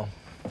 No.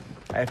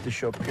 I have to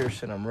show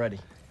Pearson I'm ready.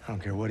 I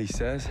don't care what he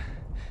says.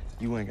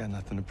 You ain't got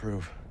nothing to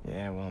prove.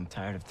 Yeah, well, I'm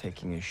tired of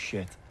taking his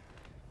shit.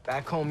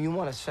 Back home, you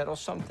want to settle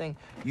something,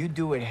 you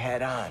do it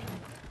head on.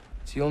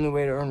 It's the only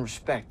way to earn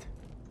respect.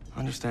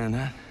 Understand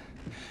that?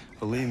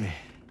 Believe me,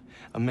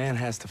 a man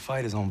has to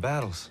fight his own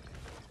battles.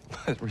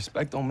 But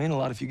respect don't mean a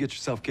lot if you get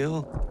yourself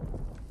killed.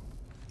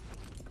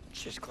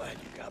 Just glad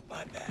you got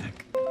my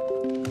back.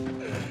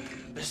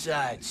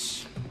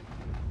 Besides,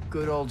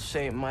 good old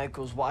St.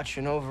 Michael's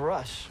watching over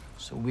us,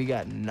 so we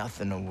got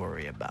nothing to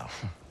worry about.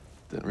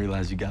 Didn't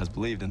realize you guys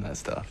believed in that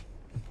stuff.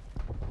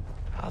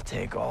 I'll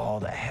take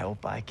all the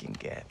help I can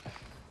get.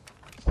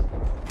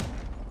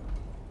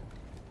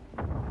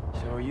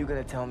 So are you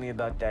gonna tell me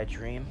about that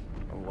dream,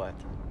 or what?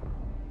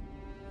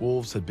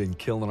 Wolves had been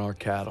killing our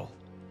cattle.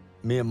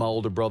 Me and my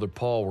older brother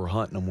Paul were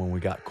hunting them when we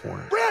got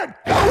cornered. Brad!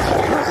 Brad,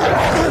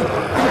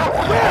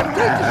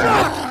 take the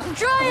shot! I'm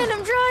trying!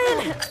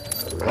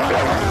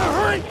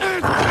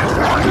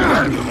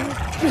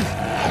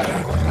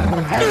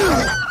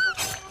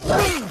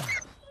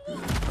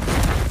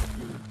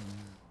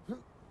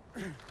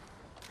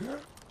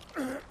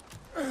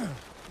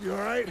 You all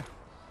right?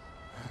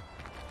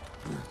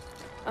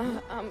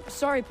 I'm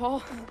sorry,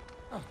 Paul.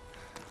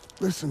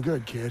 Listen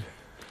good, kid.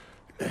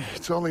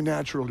 It's only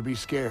natural to be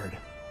scared.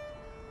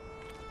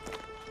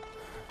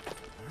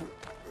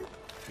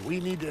 We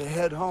need to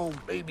head home,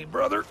 baby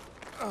brother.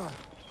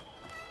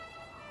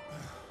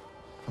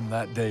 From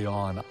that day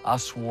on, I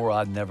swore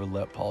I'd never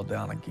let Paul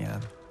down again.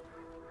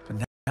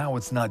 But now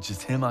it's not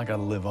just him I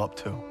gotta live up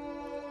to.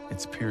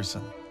 It's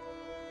Pearson.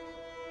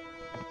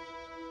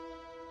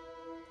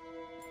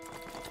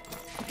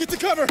 Get to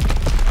cover!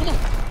 Come on!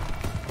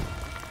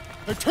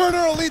 The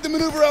Turner will lead the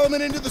maneuver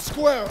element into the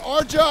square.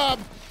 Our job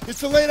is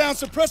to lay down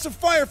suppressive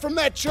fire from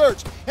that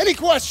church. Any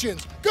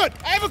questions? Good,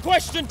 I have a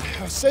question.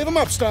 Save them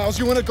up, Styles.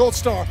 You win a gold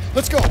star.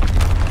 Let's go.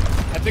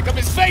 I think I'm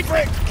his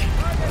favorite!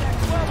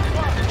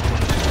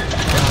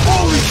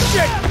 Holy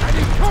shit! I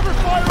need cover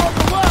fire on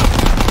the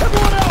left!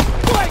 Everyone else,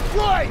 flank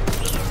right!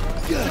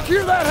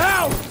 Secure that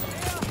house!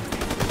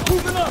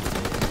 Moving up!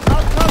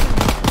 I'll cover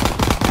you!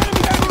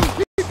 Enemy,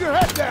 keep your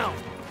head down!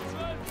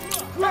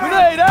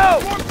 Grenade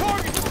out! More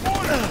targets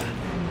reported!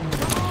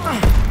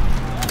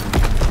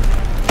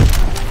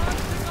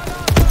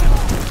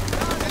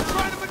 They're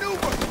trying to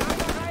maneuver!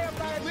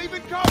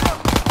 Leaving cover!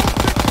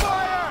 Open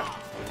fire!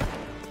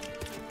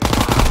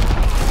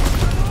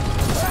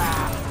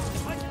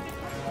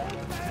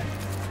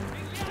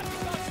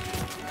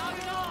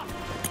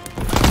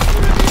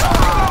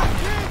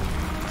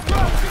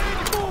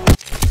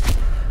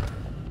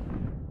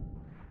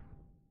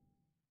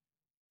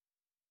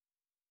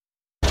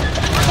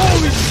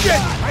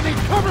 I need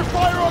cover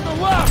fire on the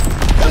left!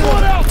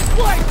 Everyone else,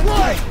 flank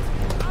right!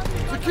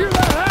 Secure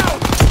that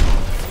house!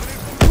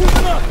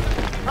 Moving up!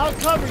 I'll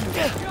cover you!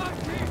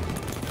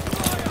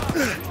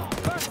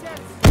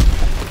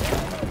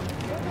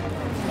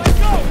 Let's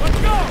go! Let's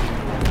go!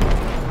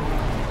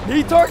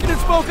 Need targeted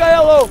smoke,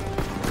 Aiello!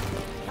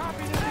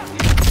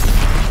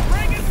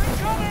 Bring in some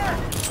cover!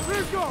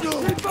 Rear guard!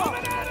 Keep up!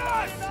 Coming at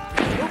us!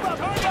 Move up!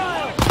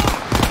 Fire!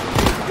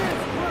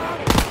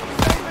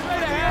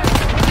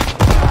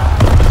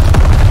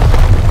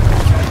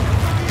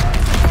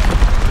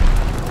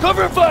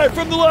 Cover fire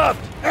from the left!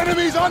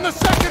 Enemies on the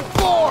second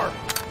floor!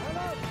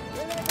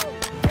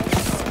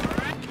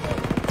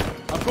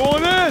 I'm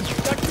going in!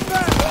 Check your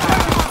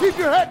back! Keep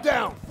your head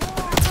down!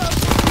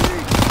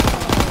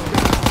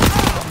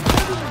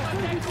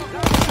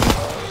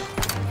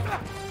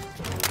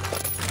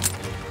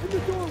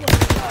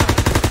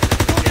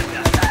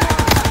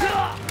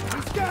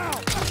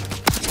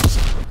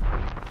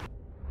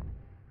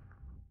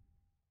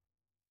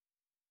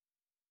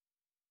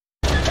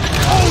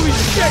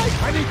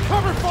 I need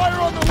cover fire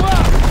on the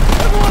left!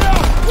 Everyone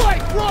else,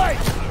 flank right!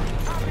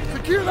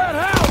 Secure that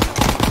house!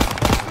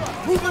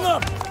 Moving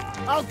up!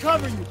 I'll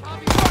cover you!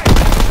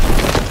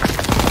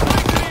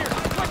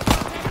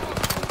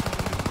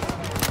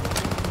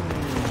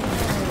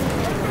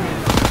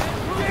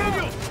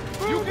 Daniel!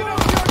 You get out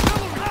the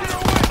artillery! Get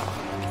away!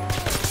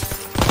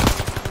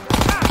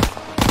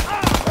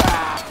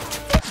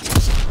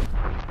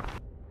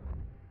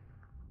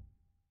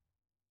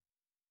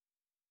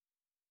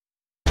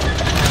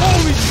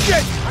 Holy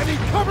shit! I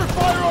need cover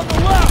fire on the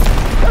left!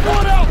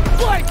 Everyone else,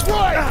 flank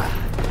right!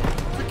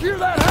 Secure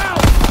that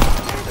house!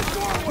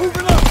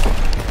 Moving up!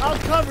 I'll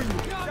cover you!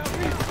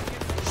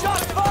 Shot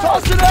fired!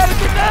 Toss it out a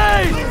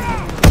grenade!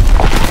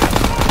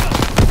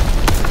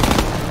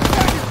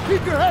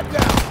 Keep your head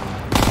down!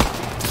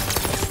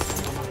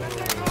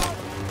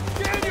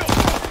 Daniel!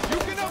 You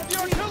can up the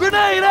artillery!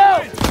 Grenade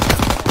out!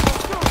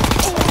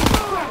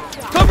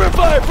 Cover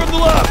fire from the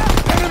left!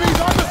 Enemies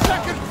on the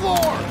second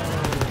floor!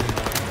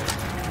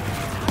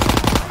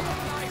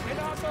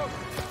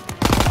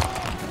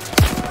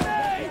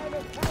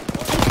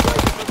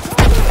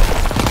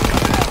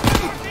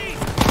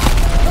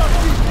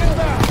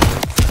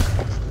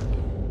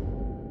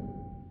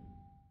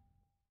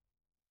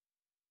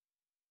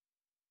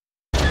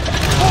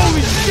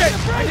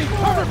 I need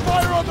cover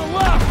fire on the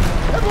left!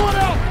 Everyone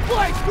else,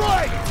 flank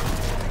right!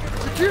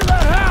 Secure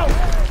that house!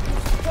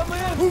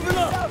 Moving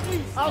up!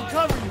 I'll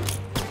cover you!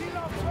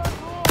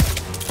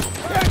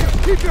 Daniel,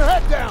 keep your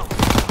head down!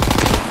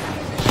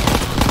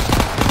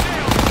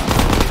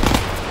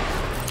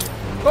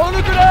 Throwing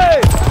a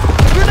grenade!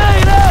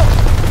 Grenade out!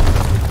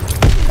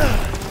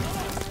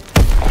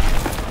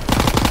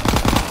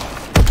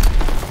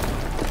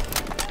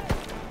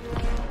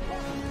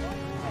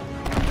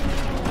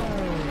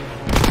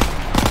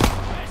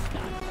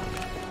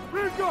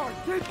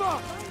 Keep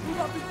up! Move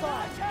up in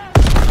five!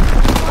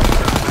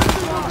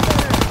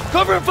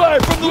 Cover fire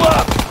from the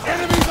left!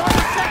 Enemies on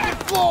the second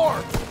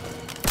floor!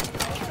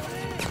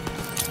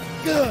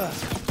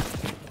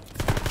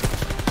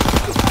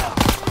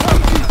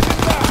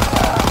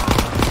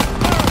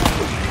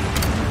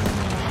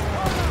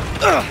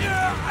 Holy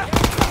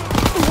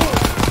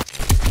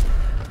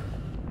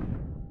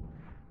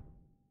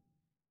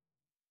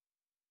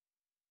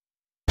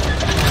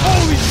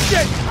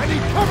shit! I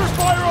need cover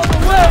fire on the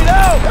way!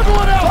 Out!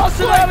 Everyone else! Toss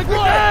it out a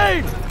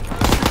grenade!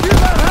 Secure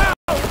that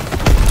house!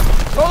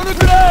 Throwing a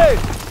grenade!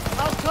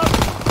 I'll cover.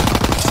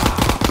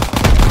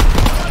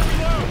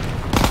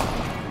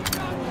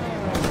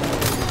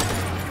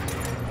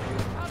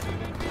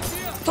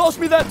 Toss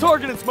me that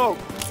target and smoke!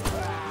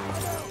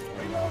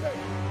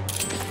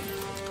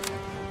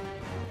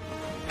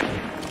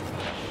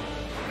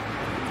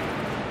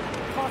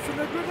 Tossing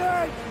the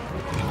grenade!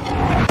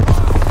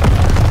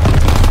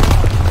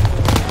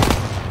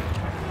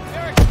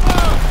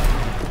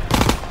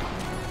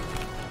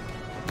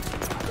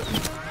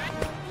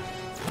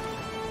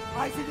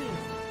 Eyes it in.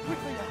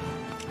 Quickly now.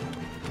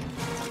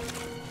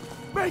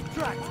 Make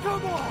tracks,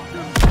 come on!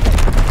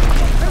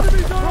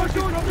 Enemies are on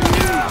your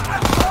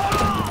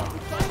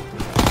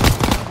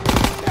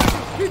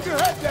Keep your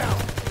head down!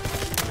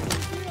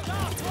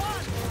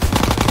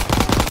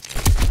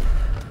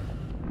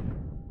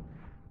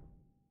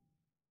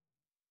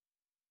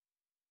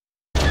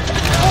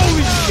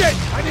 Holy shit!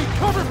 I need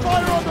cover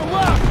fire on the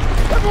left!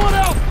 Everyone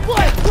else,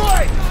 flank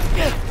right!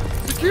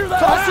 Secure that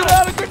Toss it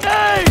out a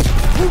grenade!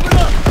 Move it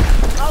up!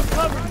 I'll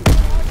cover you!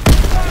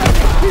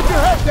 Keep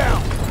your head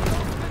down!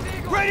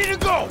 Ready to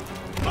go!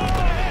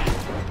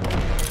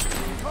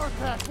 Car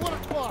pass, 1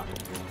 o'clock!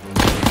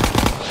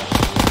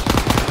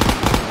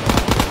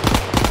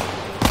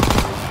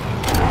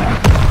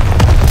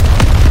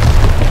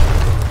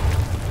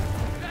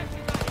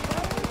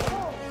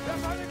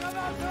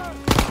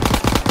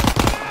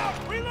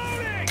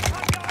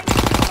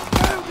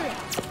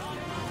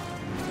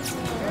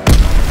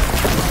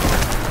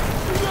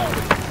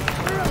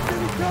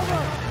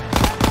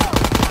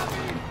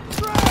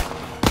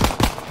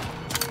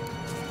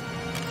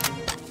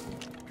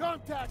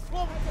 Contact,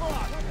 12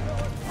 o'clock!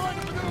 Trying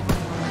to maneuver!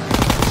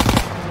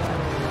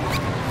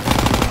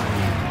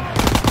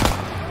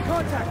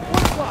 Contact,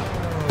 1 o'clock!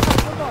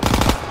 Come up!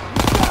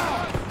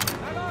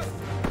 Down!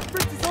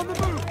 Fritz is on the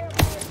move!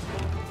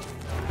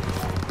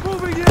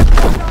 Moving in!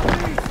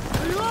 Southeast!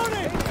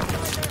 Reloading!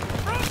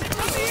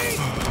 From the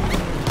east!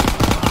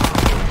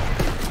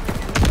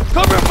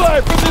 Cover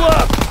fire from the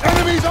left!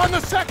 Enemies on the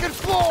 2nd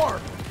floor!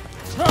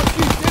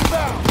 Southeast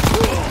inbound!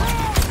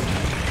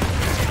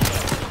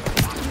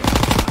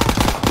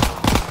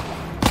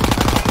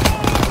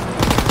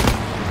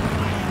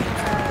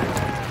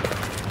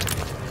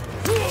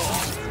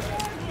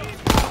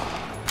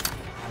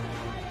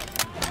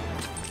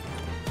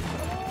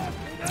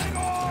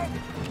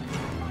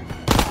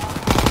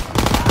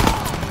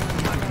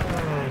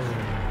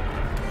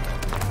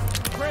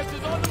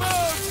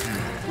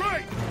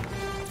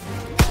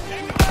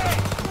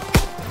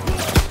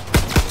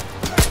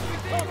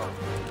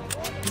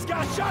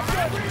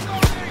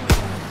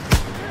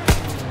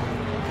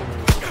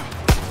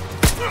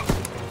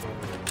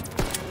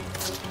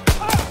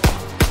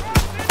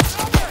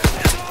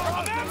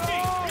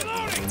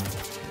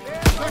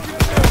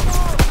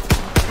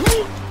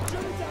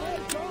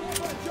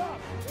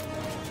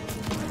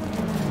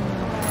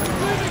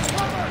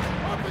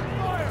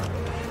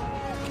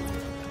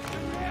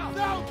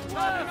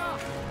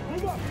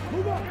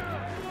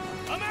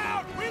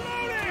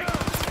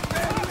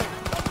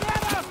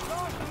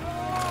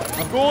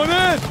 I'm going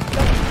in!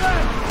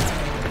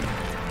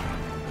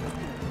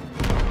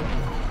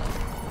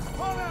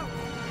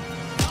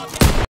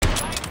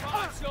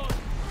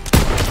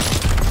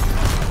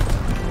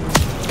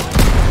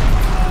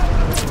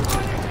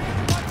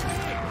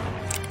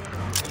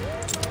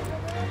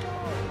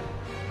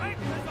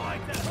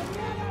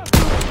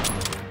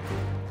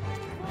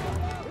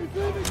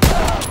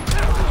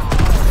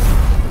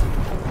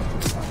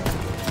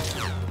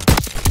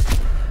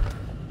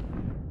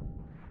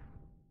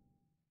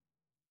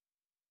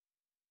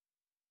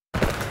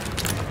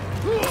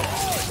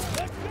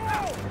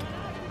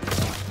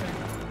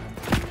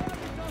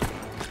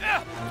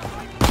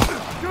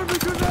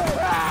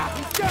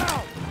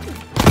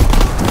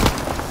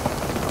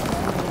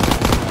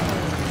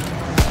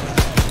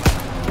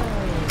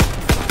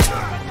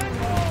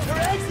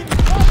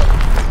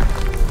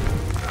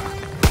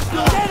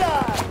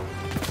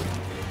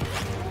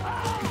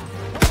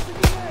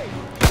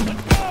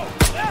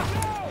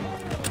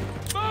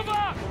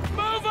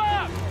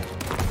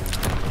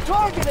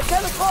 Target at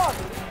 10 o'clock!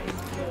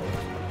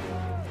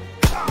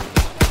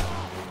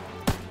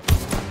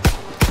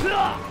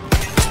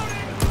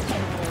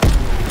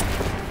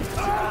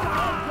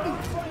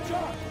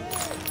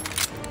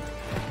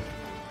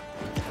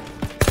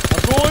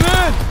 I'm going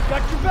in!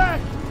 Got your back!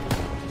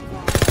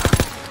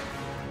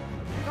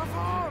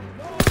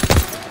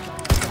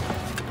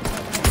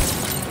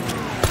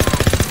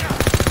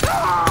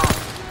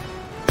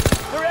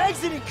 They're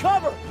exiting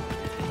cover!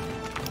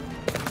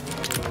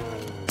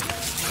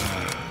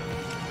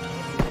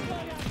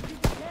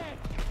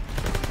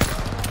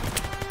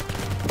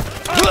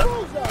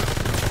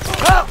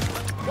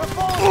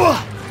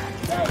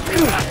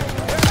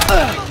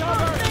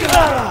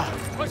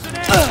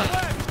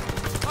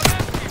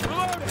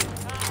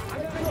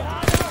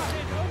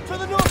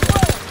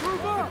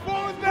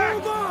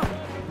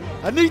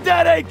 I need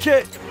that aid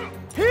kit!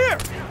 Here!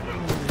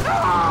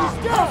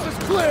 House is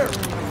clear!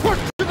 Push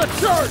to the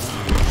church!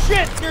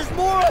 Shit, there's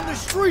more on the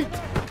street! The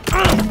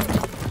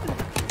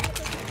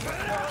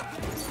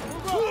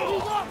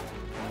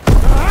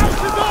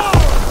house is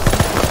ours!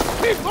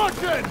 Keep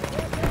pushing!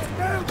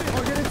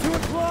 I'll get at 2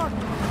 o'clock!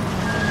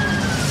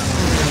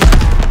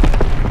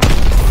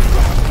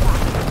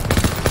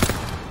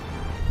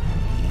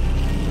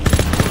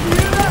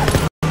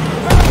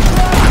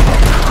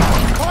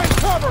 Find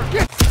cover!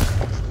 Get...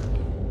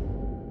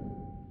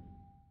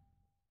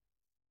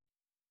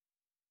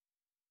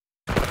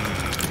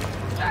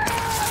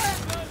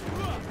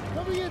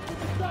 Coming in from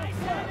the south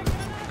side!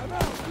 I'm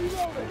out!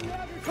 Reloading!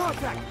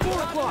 Contact! 4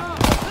 o'clock!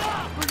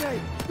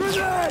 Grenade!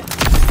 Grenade!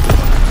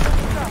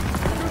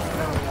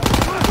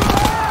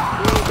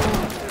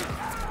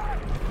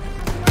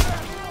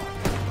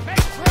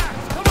 Make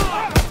tracks! Come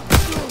on!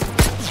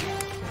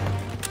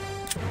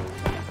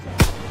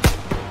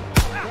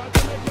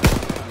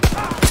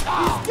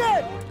 He's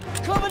dead!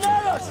 Coming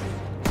at us!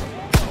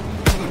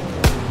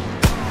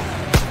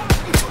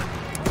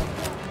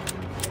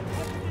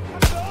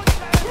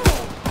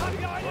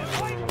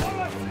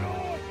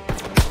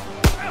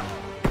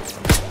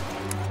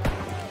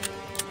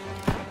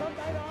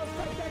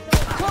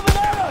 Coming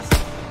at us!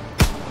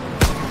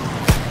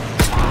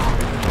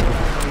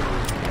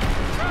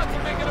 Crowds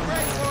are making a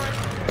break for it.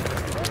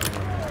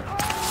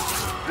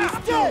 He's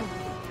dead!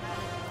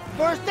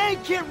 First aid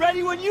kit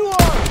ready when you are!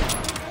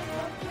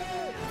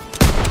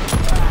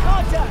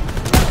 Contact!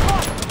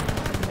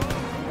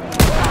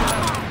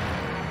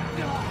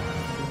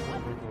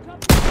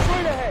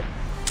 Straight ahead!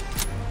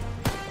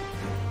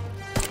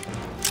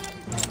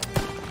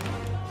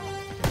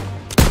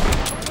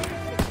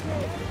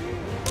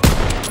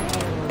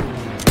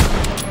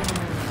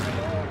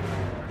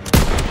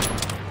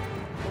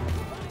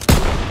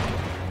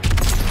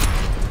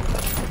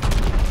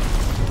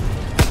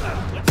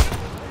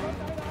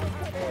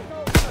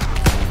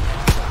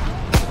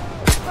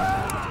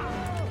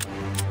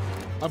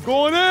 I'm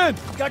going in!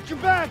 Got your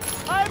back!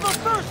 I have a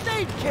first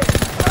aid kit!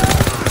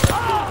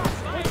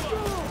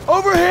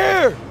 Over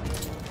here!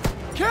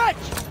 Catch!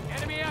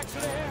 Enemy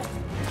action ahead.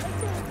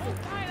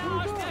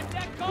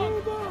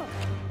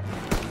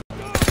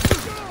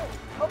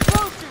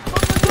 Approaching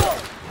from the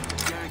north!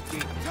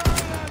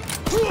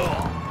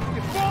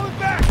 You're falling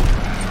back!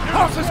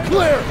 House is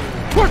clear!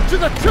 Push to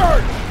the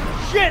church!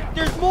 Shit,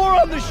 there's more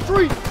on the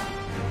street!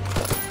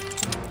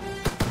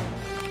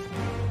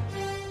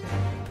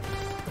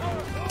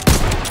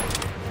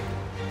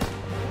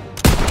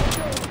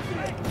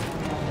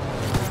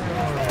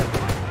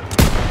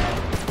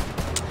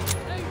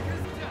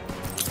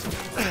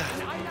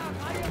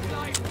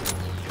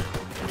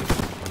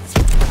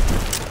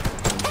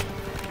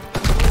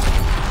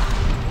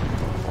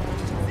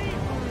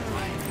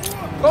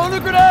 Throwing a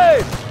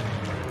grenade!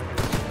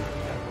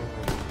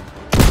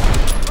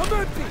 I'm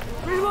empty!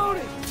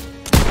 Reloading!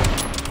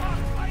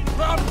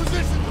 Ground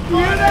position! You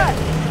hear that?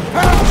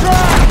 Half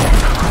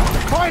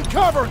track! Find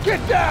cover!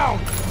 Get down!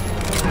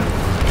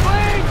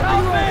 Please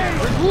help me!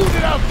 There's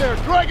wounded out there!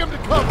 Drag him to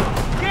cover!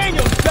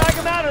 Daniel, drag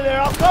him out of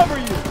there! I'll cover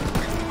you!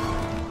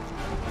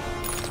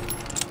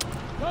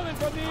 Coming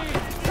from the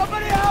east.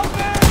 Somebody help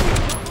me!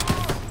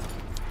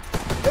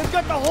 They've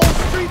got the whole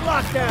street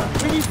locked down!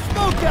 We need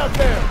smoke out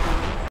there!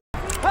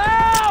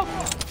 Help!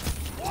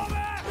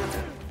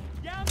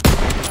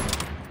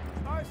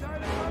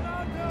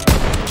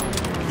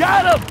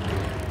 Got him!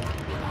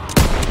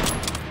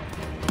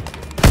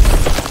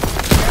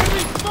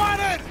 Enemy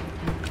spotted!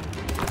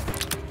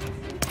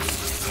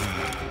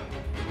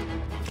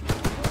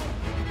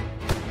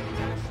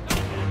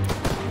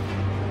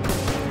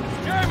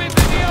 Germans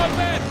in the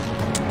open.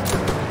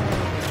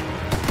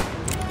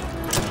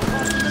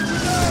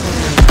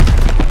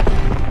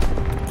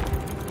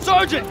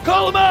 Sergeant,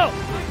 call him out!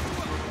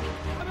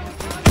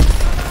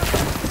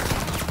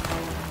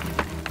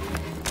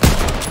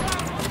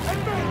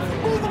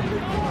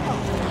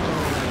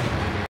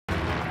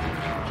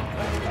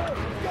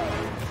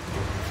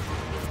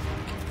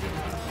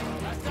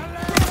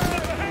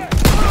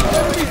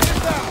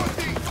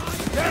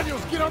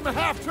 Daniels, get on the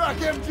half-track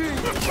MG!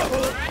 Moving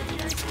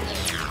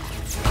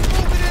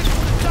in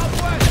from the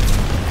southwest.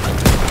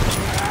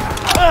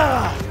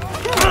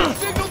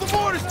 Signal the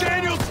mortars,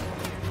 Daniels!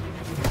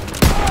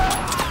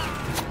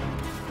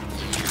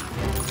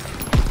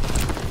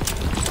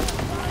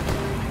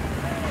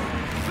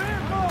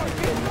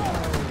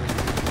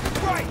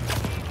 Right!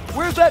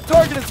 Where's that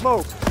targeted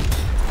smoke?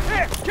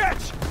 Here,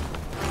 catch.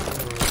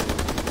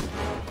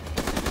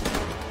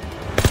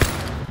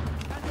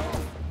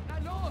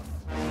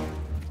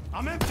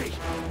 I'm empty!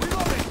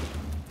 Reloading!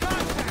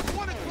 Contact.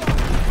 1 o'clock.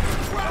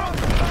 Ground.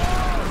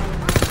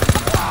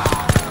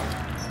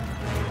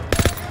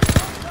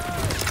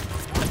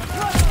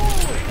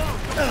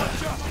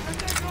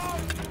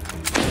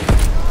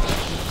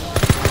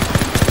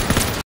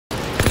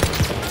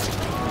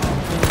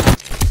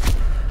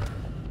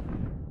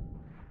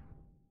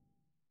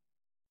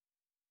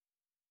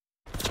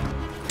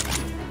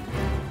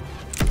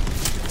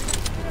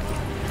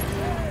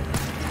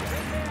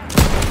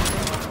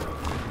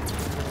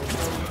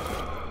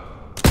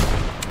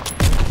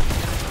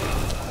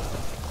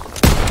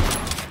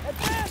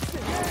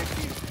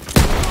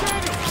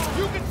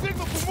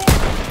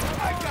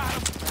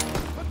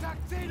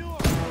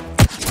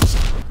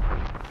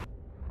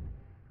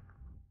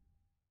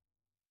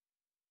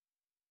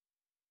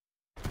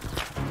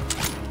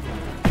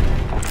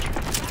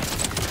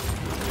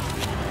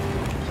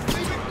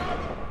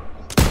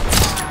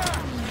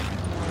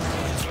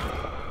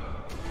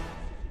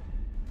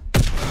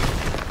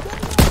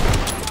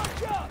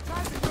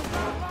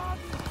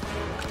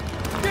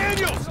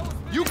 Daniels!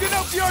 You can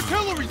help the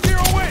artillery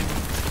zero in!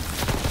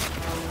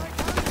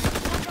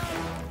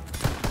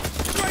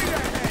 Straight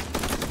ahead!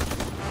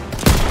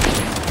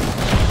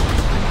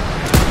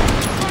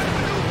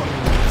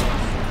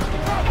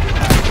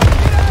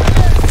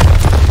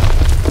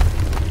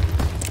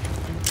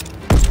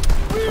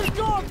 We're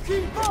gone,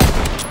 keep up!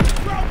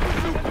 Ground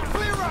pursuit,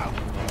 clear out!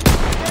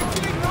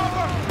 Exiting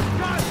cover!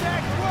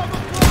 Contact 12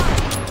 o'clock!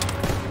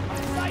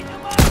 Sight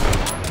them up!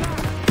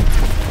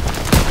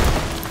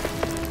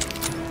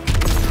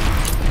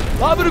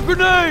 Lob it a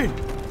grenade!